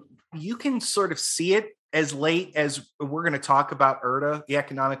lasts from, you can sort of see it as late as we're going to talk about ERTA, the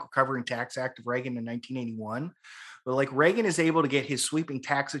Economic Recovery and Tax Act of Reagan in 1981. But like Reagan is able to get his sweeping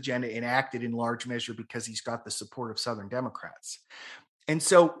tax agenda enacted in large measure because he's got the support of Southern Democrats. And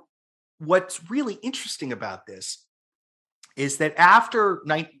so what's really interesting about this is that after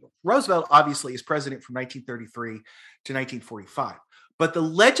Roosevelt obviously is president from 1933 to 1945, but the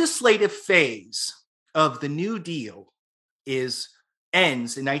legislative phase of the New Deal ends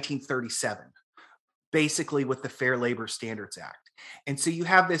in 1937, basically with the Fair Labor Standards Act. And so you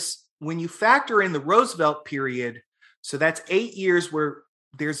have this, when you factor in the Roosevelt period, so that's 8 years where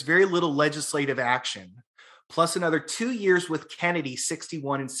there's very little legislative action, plus another 2 years with Kennedy,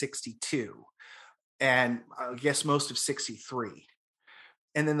 61 and 62, and I guess most of 63.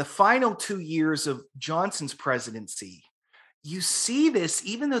 And then the final 2 years of Johnson's presidency, you see this,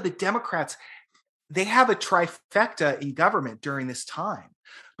 even though the Democrats, they have a trifecta in government during this time,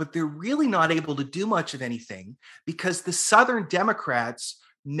 but they're really not able to do much of anything because the Southern Democrats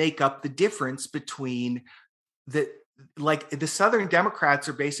make up the difference between the Southern Democrats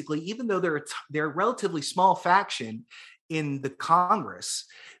are basically, even though they're a relatively small faction in the Congress,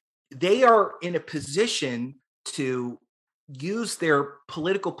 they are in a position to use their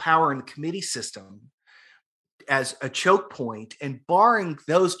political power in the committee system as a choke point, and barring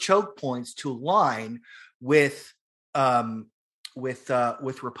those choke points to align with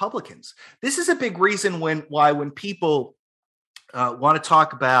Republicans. This is a big reason why when people want to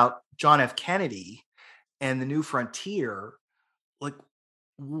talk about John F. Kennedy and the New Frontier, like,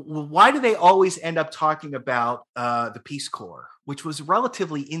 why do they always end up talking about the Peace Corps, which was a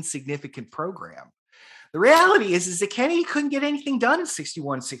relatively insignificant program? The reality is that Kennedy couldn't get anything done in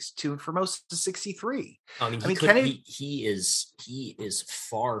 61, 62, and for most of 63. Kennedy, he is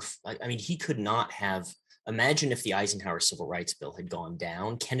far. I mean, he could not have. Imagine if the Eisenhower Civil Rights Bill had gone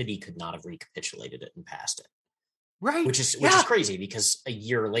down, Kennedy could not have recapitulated it and passed it. Right. Which is crazy, because a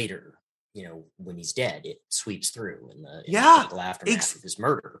year later, when he's dead, it sweeps through in the political aftermath of his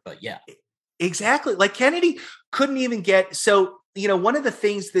murder. But yeah. Exactly. Like Kennedy couldn't even get, so, one of the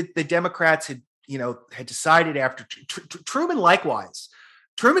things that the Democrats had decided after Truman, likewise,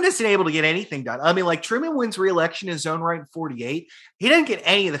 Truman isn't able to get anything done. I mean, like, Truman wins re-election in his own right in 48. He doesn't get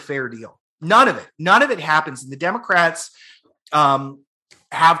any of the fair deal. None of it happens. And the Democrats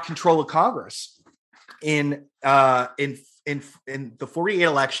have control of Congress in the 48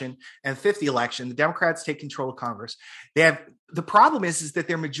 election and 50 election. The Democrats take control of Congress. The problem is that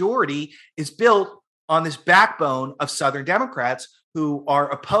their majority is built on this backbone of Southern Democrats who are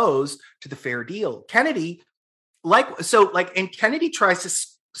opposed to the fair deal. Kennedy, and Kennedy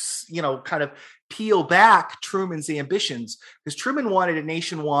tries to, kind of peel back Truman's ambitions, because Truman wanted a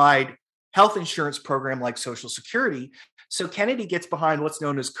nationwide health insurance program like Social Security. So Kennedy gets behind what's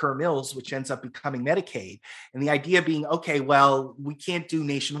known as Kerr-Mills, which ends up becoming Medicaid. And the idea being, okay, well, we can't do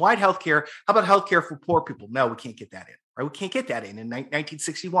nationwide healthcare. How about healthcare for poor people? No, we can't get that in, right? We can't get that in. In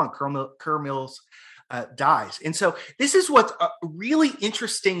 1961, Kerr-Mills dies. And so this is what's a really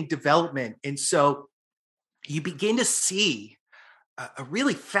interesting development. And so you begin to see a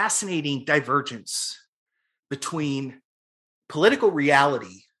really fascinating divergence between political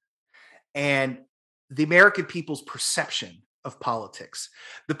reality and the American people's perception of politics.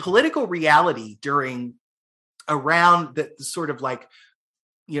 The political reality around the sort of like,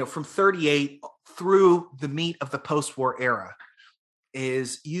 from 38 through the meat of the post-war era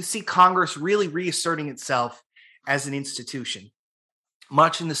is you see Congress really reasserting itself as an institution,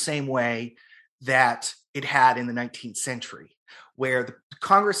 much in the same way that it had in the 19th century, where the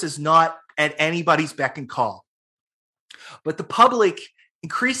Congress is not at anybody's beck and call. But the public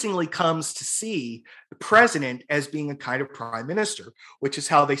increasingly comes to see the president as being a kind of prime minister, which is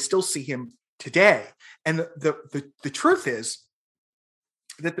how they still see him today. And the truth is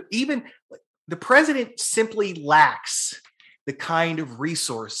that even the president simply lacks the kind of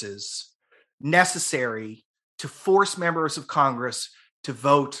resources necessary to force members of Congress to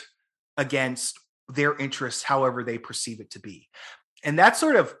vote against their interests, however they perceive it to be. And that's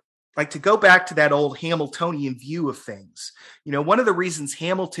sort of like, to go back to that old Hamiltonian view of things. One of the reasons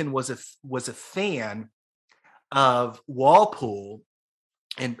Hamilton was a fan of Walpole,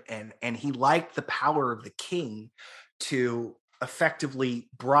 and he liked the power of the king to effectively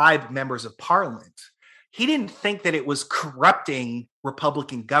bribe members of Parliament. He didn't think that it was corrupting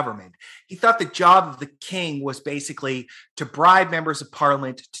Republican government. He thought the job of the king was basically to bribe members of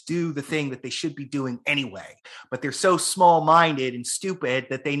Parliament to do the thing that they should be doing anyway. But they're so small-minded and stupid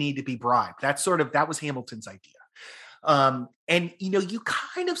that they need to be bribed. That was Hamilton's idea. And, you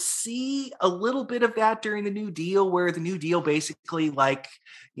kind of see a little bit of that during the New Deal, where the New Deal basically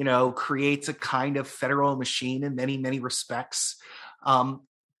creates a kind of federal machine in many, many respects.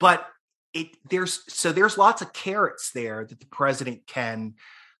 But there's lots of carrots there that the president can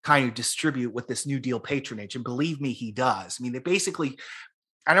kind of distribute with this New Deal patronage. And believe me, he does. I mean, they basically,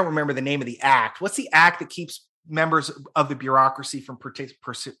 I don't remember the name of the act. What's the act that keeps members of the bureaucracy from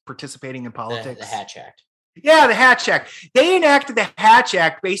participating in politics? The Hatch Act. Yeah, the Hatch Act. They enacted the Hatch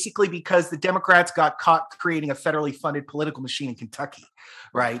Act basically because the Democrats got caught creating a federally funded political machine in Kentucky,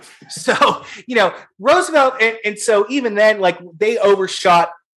 right? So, Roosevelt, and so even then, they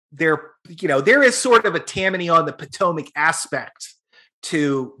overshot their, there is sort of a Tammany on the Potomac aspect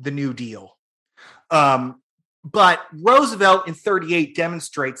to the New Deal. But Roosevelt in 38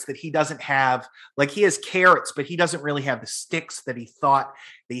 demonstrates that he doesn't have, he has carrots, but he doesn't really have the sticks that he thought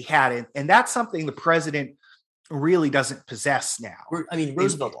that he had. And that's something the president really doesn't possess now. I mean,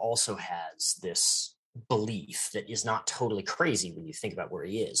 Roosevelt also has this belief that is not totally crazy when you think about where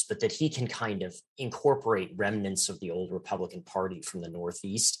he is, but that he can kind of incorporate remnants of the old Republican Party from the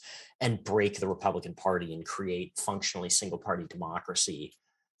Northeast and break the Republican Party and create functionally single-party democracy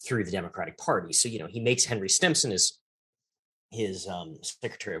through the Democratic Party. So, he makes Henry Stimson his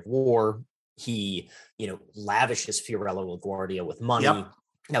Secretary of War. He, lavishes Fiorello LaGuardia with money. Yep.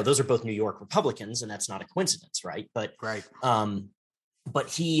 Now, those are both New York Republicans, and that's not a coincidence, right? But right. But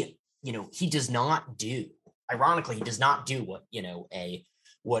he does not do. Ironically, he does not do what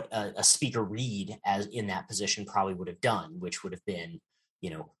a Speaker Reed, as in that position, probably would have done, which would have been,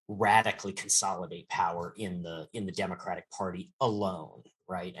 radically consolidate power in the Democratic Party alone.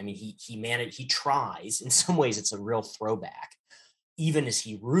 Right. I mean, he tries. In some ways, it's a real throwback, even as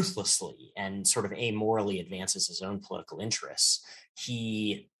he ruthlessly and sort of amorally advances his own political interests.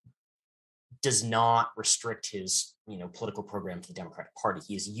 He does not restrict his, political program to the Democratic Party.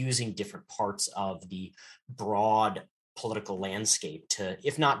 He is using different parts of the broad political landscape to,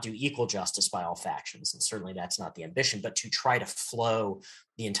 if not do equal justice by all factions, and certainly that's not the ambition, but to try to flow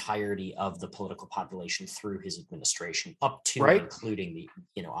the entirety of the political population through his administration up to and including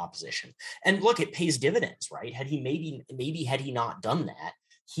the opposition. And look, it pays dividends, right? Had he had he not done that,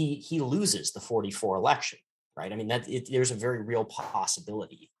 he loses the 44 election, right? I mean, there's a very real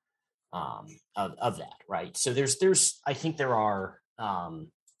possibility of that, right? So I think there are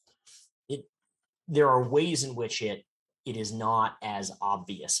ways in which it is not as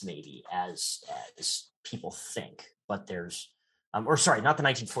obvious maybe as people think, but there's not the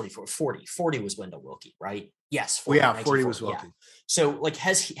 1944, 40 was Wendell Willkie, right? Yes. 40 was Willkie. Yeah. So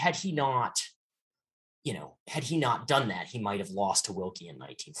had he not done that, he might have lost to Willkie in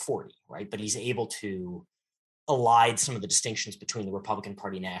 1940, right? But he's able to allied some of the distinctions between the Republican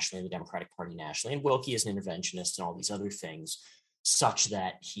Party nationally and the Democratic Party nationally. And Willkie is an interventionist and all these other things, such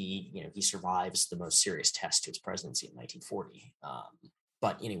that he survives the most serious test to his presidency in 1940.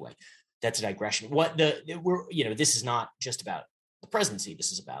 But anyway, that's a digression. This is not just about the presidency.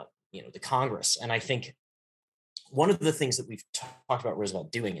 This is about, the Congress. And I think one of the things that we've talked about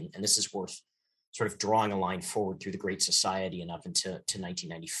Roosevelt doing, and this is worth sort of drawing a line forward through the Great Society and up into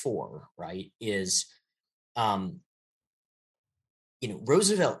 1994, right, is,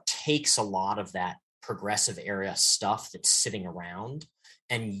 Roosevelt takes a lot of that progressive era stuff that's sitting around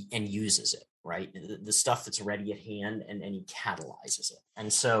and uses it, right? The stuff that's ready at hand, and he catalyzes it.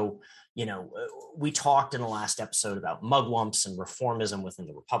 And so, we talked in the last episode about mugwumps and reformism within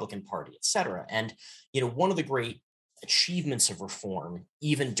the Republican Party, et cetera. And, one of the great achievements of reform,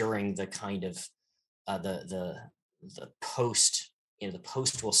 even during the kind of the post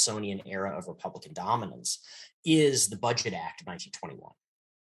Wilsonian era of Republican dominance, is the Budget Act of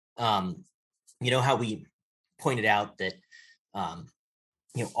 1921. How we pointed out that,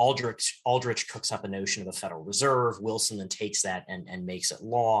 Aldrich cooks up a notion of a Federal Reserve. Wilson then takes that and makes it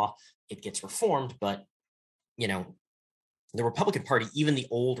law. It gets reformed, but, the Republican Party, even the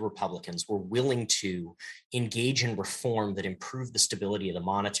old Republicans, were willing to engage in reform that improved the stability of the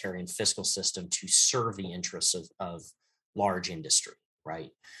monetary and fiscal system to serve the interests of large industry,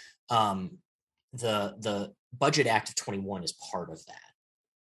 right? The Budget Act of 21 is part of that.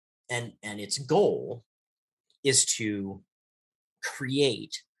 And its goal is to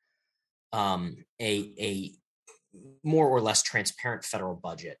create a more or less transparent federal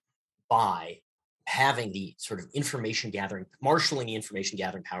budget by having the sort of marshaling the information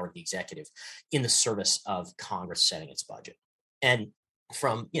gathering power of the executive in the service of Congress setting its budget. And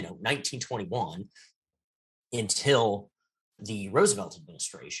from 1921 until the Roosevelt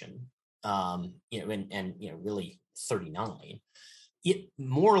administration, really 39, it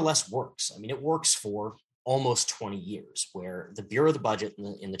more or less works. I mean, it works for almost 20 years, where the Bureau of the Budget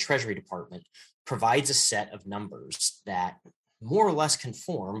in the Treasury Department provides a set of numbers that more or less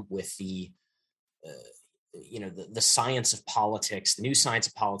conform with the science of politics, the new science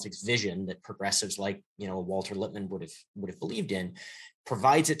of politics vision that progressives like Walter Lippmann would have believed in,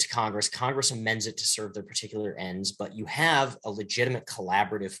 provides it to Congress. Congress amends it to serve their particular ends, but you have a legitimate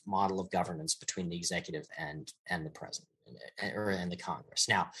collaborative model of governance between the executive and the president and the Congress.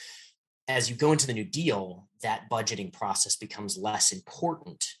 Now, as you go into the New Deal, that budgeting process becomes less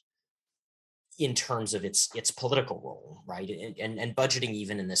important in terms of its political role, right? And budgeting,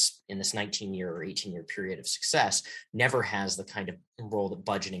 even in this 19-year or 18-year period of success, never has the kind of role that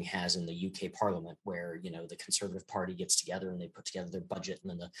budgeting has in the UK Parliament, where the Conservative Party gets together and they put together their budget,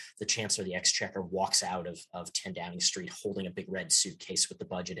 and then the Chancellor of the Exchequer walks out of 10 Downing Street holding a big red suitcase with the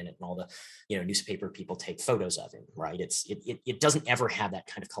budget in it, and all the newspaper people take photos of him, right? It doesn't ever have that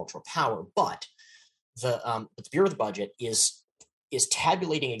kind of cultural power, but the Bureau of the Budget is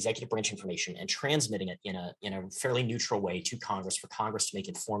tabulating executive branch information and transmitting it in a fairly neutral way to Congress for Congress to make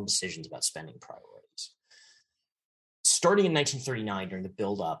informed decisions about spending priorities. Starting in 1939, during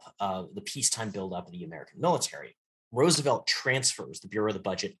the peacetime buildup of the American military, Roosevelt transfers the Bureau of the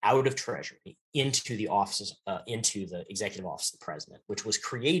Budget out of Treasury into the Executive Office of the President, which was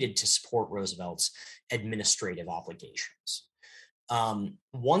created to support Roosevelt's administrative obligations.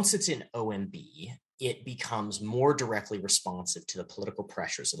 Once it's in OMB, it becomes more directly responsive to the political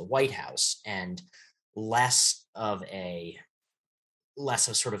pressures of the White House and less of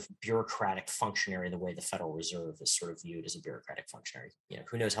sort of bureaucratic functionary, the way the Federal Reserve is sort of viewed as a bureaucratic functionary.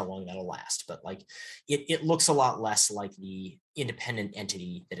 Who knows how long that'll last, but it looks a lot less like the independent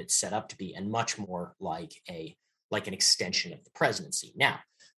entity that it's set up to be, and much more like an extension of the presidency. Now,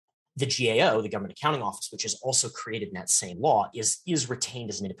 the GAO, the Government Accounting Office, which is also created in that same law, is retained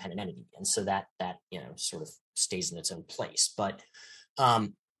as an independent entity, and so that sort of stays in its own place. But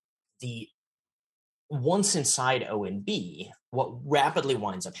the once inside OMB, what rapidly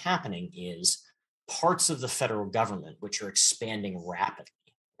winds up happening is parts of the federal government, which are expanding rapidly,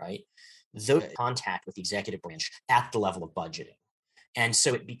 right? Those contact with the executive branch at the level of budgeting, and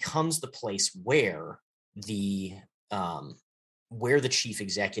so it becomes the place where the chief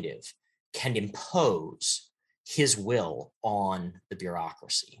executive can impose his will on the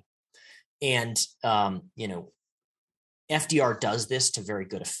bureaucracy. And, FDR does this to very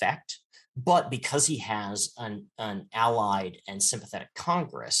good effect, but because he has an allied and sympathetic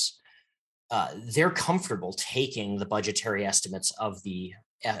Congress, they're comfortable taking the budgetary estimates of the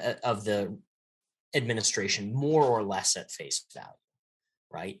administration more or less at face value,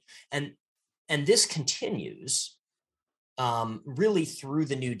 right? And this continues really through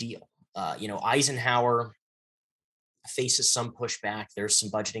the New Deal. Eisenhower faces some pushback. There's some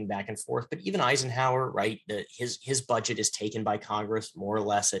budgeting back and forth, but even Eisenhower, right, his budget is taken by Congress more or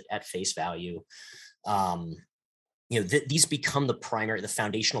less at face value. These become the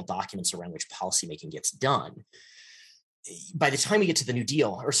foundational documents around which policymaking gets done. By the time we get to the New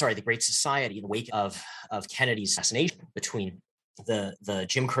Deal, the Great Society, in the wake of Kennedy's assassination, between the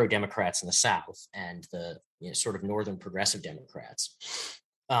Jim Crow Democrats in the South and the sort of Northern progressive Democrats,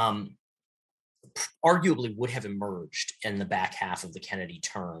 arguably would have emerged in the back half of the Kennedy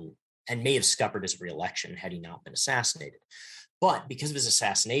term and may have scuppered his reelection had he not been assassinated. But because of his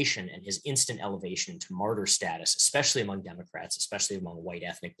assassination and his instant elevation to martyr status, especially among Democrats, especially among white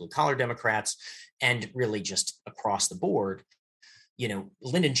ethnic blue-collar Democrats, and really just across the board,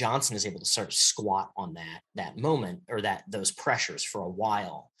 Lyndon Johnson is able to sort of squat on that moment, or those pressures, for a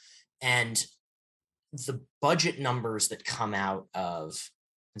while. And the budget numbers that come out of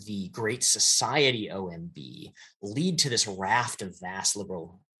the Great Society OMB lead to this raft of vast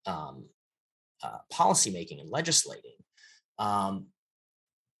liberal policymaking and legislating.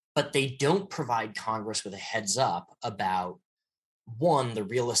 But they don't provide Congress with a heads up about, one, the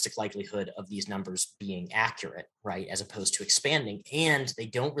realistic likelihood of these numbers being accurate, right, as opposed to expanding, and they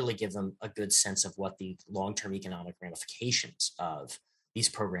don't really give them a good sense of what the long-term economic ramifications of these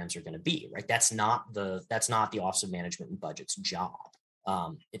programs are going to be, right? That's not the Office of Management and Budget's job.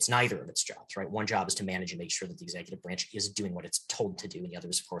 It's neither of its jobs, right? One job is to manage and make sure that the executive branch is doing what it's told to do, and the other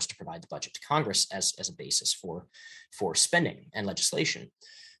is, of course, to provide the budget to Congress as a basis for spending and legislation.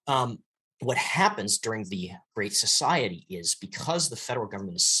 What happens during the Great Society is, because the federal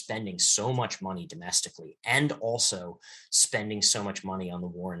government is spending so much money domestically and also spending so much money on the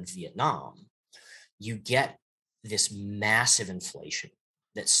war in Vietnam, you get this massive inflation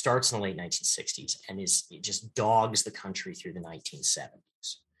that starts in the late 1960s and it just dogs the country through the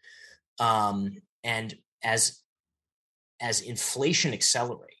 1970s. And as inflation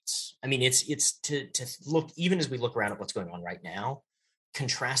accelerates, nuts. I mean, it's to look, even as we look around at what's going on right now,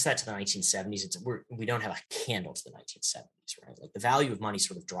 contrast that to the 1970s. We don't have a candle to the 1970s, right? Like the value of money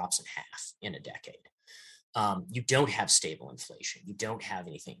sort of drops in half in a decade. You don't have stable inflation. You don't have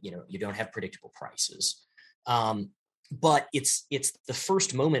anything, you don't have predictable prices. But it's the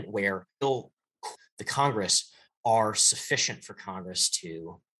first moment where the Congress are sufficient for Congress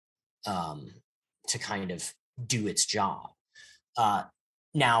to kind of do its job.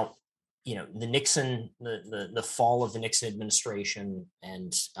 Now, the fall of the Nixon administration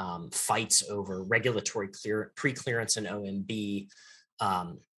and fights over regulatory pre-clearance and OMB,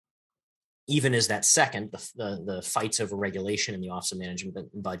 even as that second, the fights over regulation in the Office of Management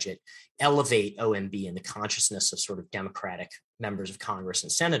and Budget elevate OMB in the consciousness of sort of Democratic members of Congress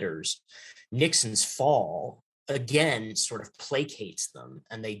and senators, Nixon's fall again sort of placates them,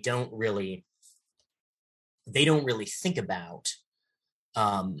 and they don't really think about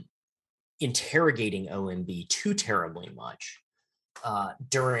interrogating OMB too terribly much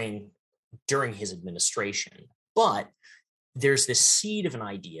during his administration. But there's this seed of an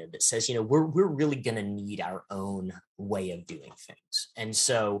idea that says, we're really going to need our own way of doing things. And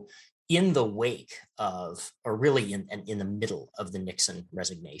so in the wake of, or really in the middle of the Nixon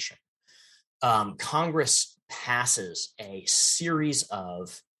resignation, Congress passes a series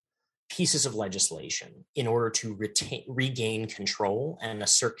of pieces of legislation in order to regain control and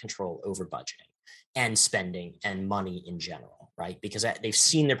assert control over budgeting and spending and money in general, right? Because they've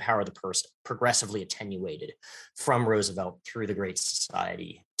seen their power of the purse progressively attenuated from Roosevelt through the Great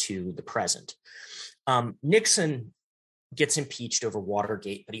Society to the present. Nixon gets impeached over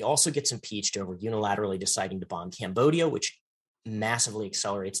Watergate, but he also gets impeached over unilaterally deciding to bomb Cambodia, which massively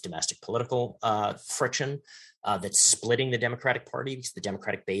accelerates domestic political friction that's splitting the Democratic Party because the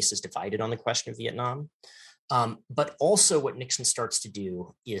Democratic base is divided on the question of Vietnam. But also what Nixon starts to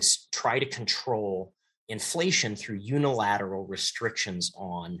do is try to control inflation through unilateral restrictions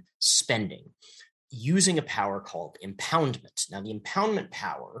on spending using a power called impoundment. Now, the impoundment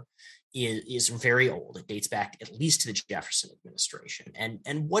power is very old. It dates back at least to the Jefferson administration.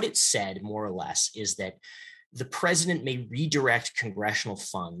 And what it said, more or less, is that the president may redirect congressional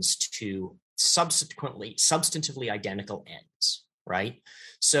funds to substantively identical ends, right?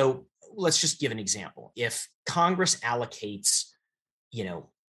 So let's just give an example. If Congress allocates,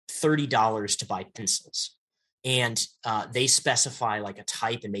 $30 to buy pencils, and they specify like a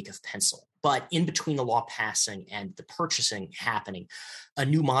type and make of pencil, but in between the law passing and the purchasing happening, a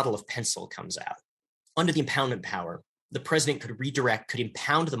new model of pencil comes out. Under the impoundment power, the president could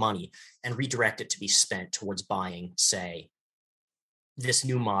impound the money and redirect it to be spent towards buying, say, this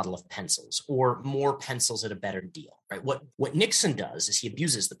new model of pencils or more pencils at a better deal, right? What Nixon does is he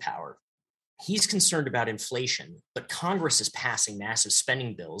abuses the power. He's concerned about inflation, but Congress is passing massive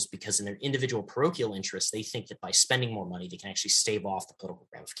spending bills because in their individual parochial interests, they think that by spending more money, they can actually stave off the political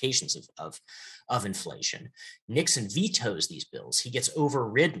ramifications of inflation. Nixon vetoes these bills. He gets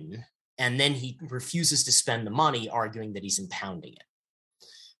overridden, and then he refuses to spend the money, arguing that he's impounding it,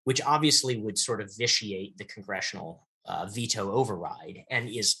 which obviously would sort of vitiate the congressional veto override and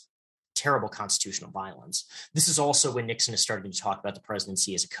is terrible constitutional violence. This is also when Nixon is starting to talk about the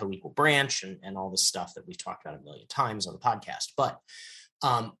presidency as a co-equal branch and all this stuff that we've talked about a million times on the podcast. But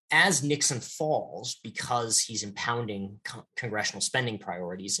as Nixon falls, because he's impounding congressional spending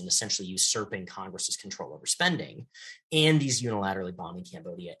priorities and essentially usurping Congress's control over spending, and he's unilaterally bombing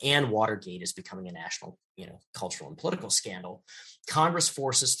Cambodia, and Watergate is becoming a national, cultural and political scandal, Congress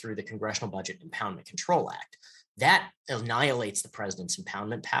forces through the Congressional Budget Impoundment Control Act. That annihilates the president's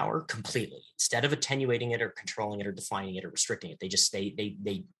impoundment power completely. Instead of attenuating it or controlling it or defining it or restricting it,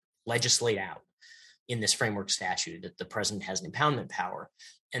 they legislate out in this framework statute that the president has an impoundment power.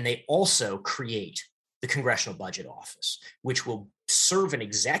 And they also create the Congressional Budget Office, which will serve an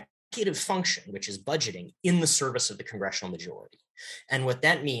executive function, which is budgeting, in the service of the congressional majority. And what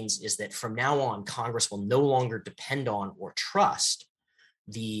that means is that from now on, Congress will no longer depend on or trust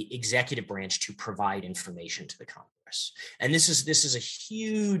the executive branch to provide information to the Congress. And this is a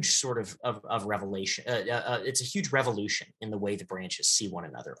huge sort of revelation. It's a huge revolution in the way the branches see one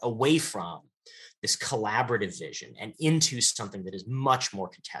another, away from this collaborative vision and into something that is much more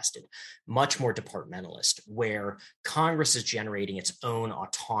contested, much more departmentalist, where Congress is generating its own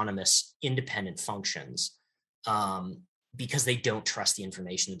autonomous, independent functions because they don't trust the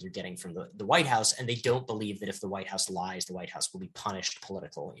information that they're getting from the White House, and they don't believe that if the White House lies, the White House will be punished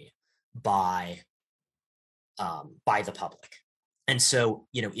politically by the public. And so,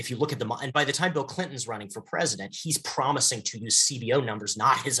 if you look at and by the time Bill Clinton's running for president, he's promising to use CBO numbers,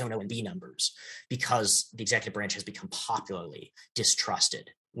 not his own OMB numbers, because the executive branch has become popularly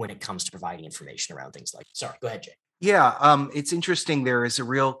distrusted when it comes to providing information around things like. Sorry, go ahead, Jay. Yeah, it's interesting. There is a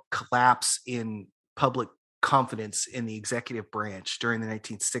real collapse in public confidence in the executive branch during the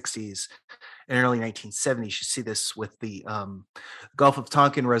 1960s and early 1970s. You see this with the Gulf of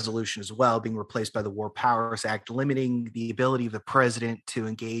Tonkin resolution as well, being replaced by the War Powers Act, limiting the ability of the president to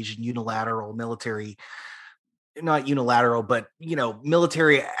engage in unilateral military, not unilateral, but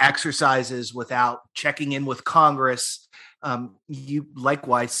military exercises without checking in with Congress. You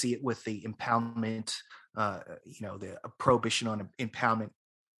likewise see it with the impoundment, the prohibition on impoundment.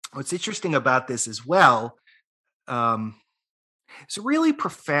 What's interesting about this as well, it's really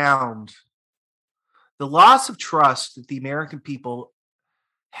profound. The loss of trust that the American people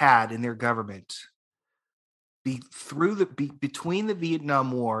had in their government between the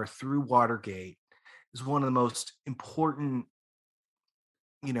Vietnam War through Watergate is one of the most important,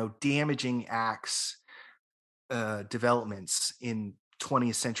 damaging developments in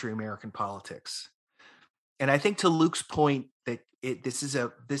 20th century American politics. And I think to Luke's point that this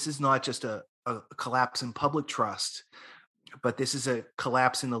is not just a collapse in public trust, but this is a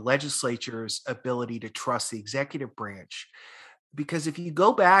collapse in the legislature's ability to trust the executive branch. Because if you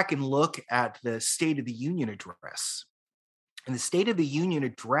go back and look at the State of the Union address, and the State of the Union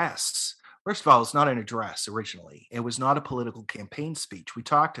address, first of all, it's not an address originally. It was not a political campaign speech. We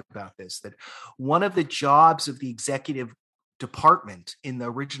talked about this, that one of the jobs of the executive department in the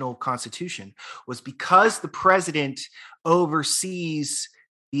original Constitution was, because the president oversees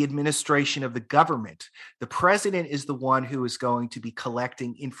the administration of the government, the president is the one who is going to be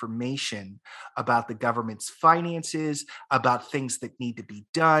collecting information about the government's finances, about things that need to be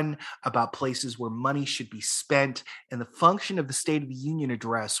done, about places where money should be spent. And the function of the State of the Union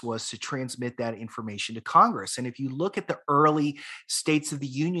address was to transmit that information to Congress. And if you look at the early States of the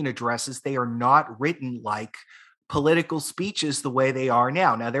Union addresses, they are not written like political speeches the way they are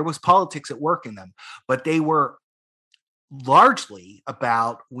now. Now, there was politics at work in them, but they were largely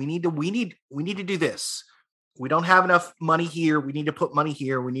about we need to do this. We don't have enough money here. We need to put money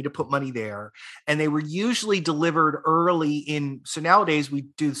here. We need to put money there. And they were usually delivered early in. So nowadays we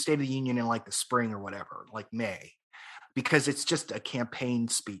do the State of the Union in like the spring or whatever, like May, because it's just a campaign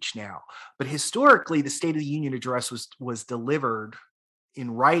speech now. But historically, the State of the Union address was delivered in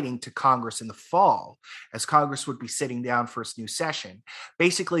writing to Congress in the fall, as Congress would be sitting down for its new session.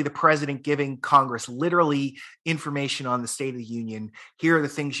 Basically, the president giving Congress literally information on the State of the Union. Here are the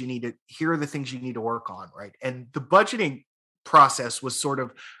things you need to work on, right? And the budgeting process was sort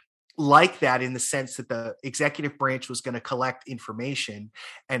of like that, in the sense that the executive branch was going to collect information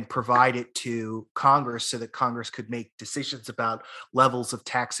and provide it to Congress so that Congress could make decisions about levels of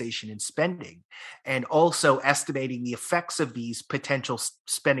taxation and spending, and also estimating the effects of these potential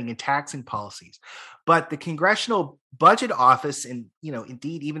spending and taxing policies. But the Congressional Budget Office, and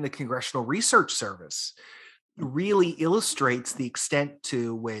indeed even the Congressional Research Service, really illustrates the extent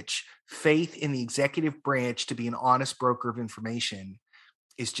to which faith in the executive branch to be an honest broker of information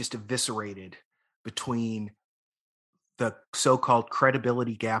is just eviscerated between the so-called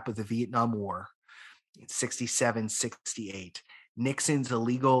credibility gap of the Vietnam War in 67, 68, Nixon's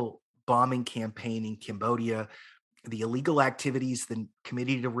illegal bombing campaign in Cambodia, the illegal activities the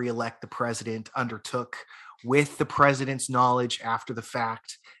Committee to Re-elect the President undertook with the president's knowledge after the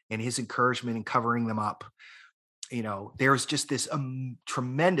fact and his encouragement in covering them up. There's just this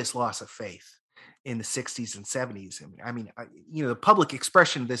tremendous loss of faith in the 60s and 70s. The public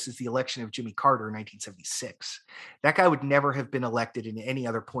expression of this is the election of Jimmy Carter in 1976. That guy would never have been elected in any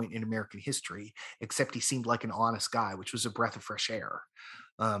other point in American history, except he seemed like an honest guy, which was a breath of fresh air.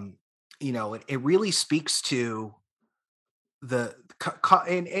 It really speaks to not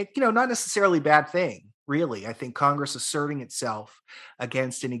necessarily a bad thing, really. I think Congress asserting itself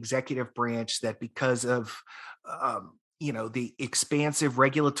against an executive branch that, because of the expansive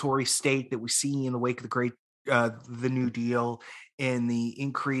regulatory state that we see in the wake of the New Deal, and the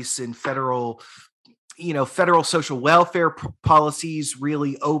increase in federal social welfare policies,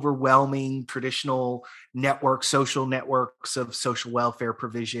 really overwhelming traditional social networks of social welfare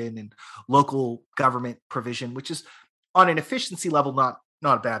provision and local government provision, which is on an efficiency level not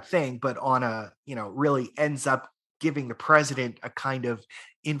a bad thing, but on a really ends up giving the president a kind of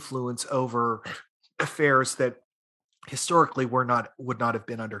influence over affairs that historically would not have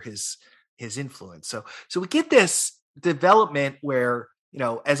been under his influence. So we get this development where,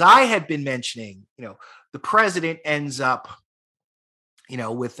 as I had been mentioning, the president ends up,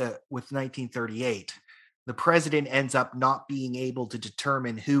 with 1938, the president ends up not being able to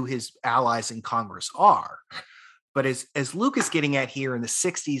determine who his allies in Congress are. But as Luke is getting at here in the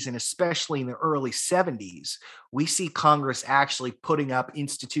 60s and especially in the early 70s, we see Congress actually putting up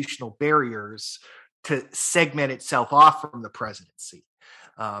institutional barriers to segment itself off from the presidency.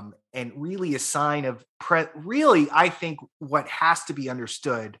 And really a sign of really, I think what has to be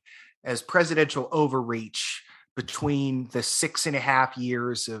understood as presidential overreach between the 6.5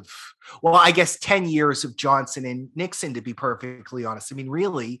 years of, well, I guess 10 years of Johnson and Nixon, to be perfectly honest. I mean,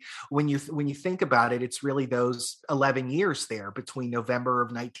 really, when you think about it, it's really those 11 years there between November of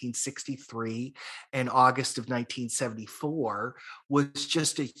 1963 and August of 1974 was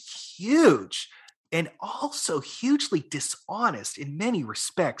just a huge and also hugely dishonest in many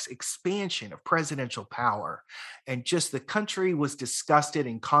respects expansion of presidential power. And just the country was disgusted,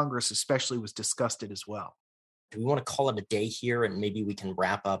 and Congress especially was disgusted as well. Do we want to call it a day here, and maybe we can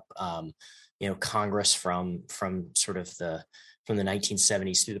wrap up Congress from sort of from the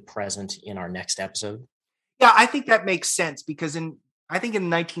 1970s through the present in our next episode? Yeah, I think that makes sense, because I think in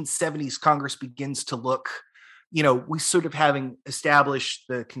the 1970s, Congress begins to look, we sort of having established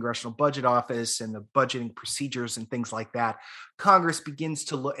the Congressional Budget Office and the budgeting procedures and things like that, Congress begins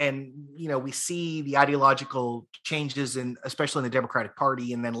to look, and, we see the ideological changes especially in the Democratic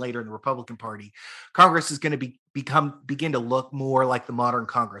Party and then later in the Republican Party. Congress is going to begin to look more like the modern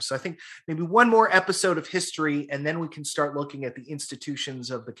Congress. So I think maybe one more episode of history, and then we can start looking at the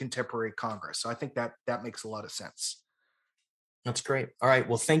institutions of the contemporary Congress. So I think that makes a lot of sense. That's great. All right.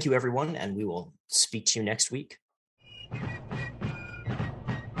 Well, thank you, everyone, and we will speak to you next week.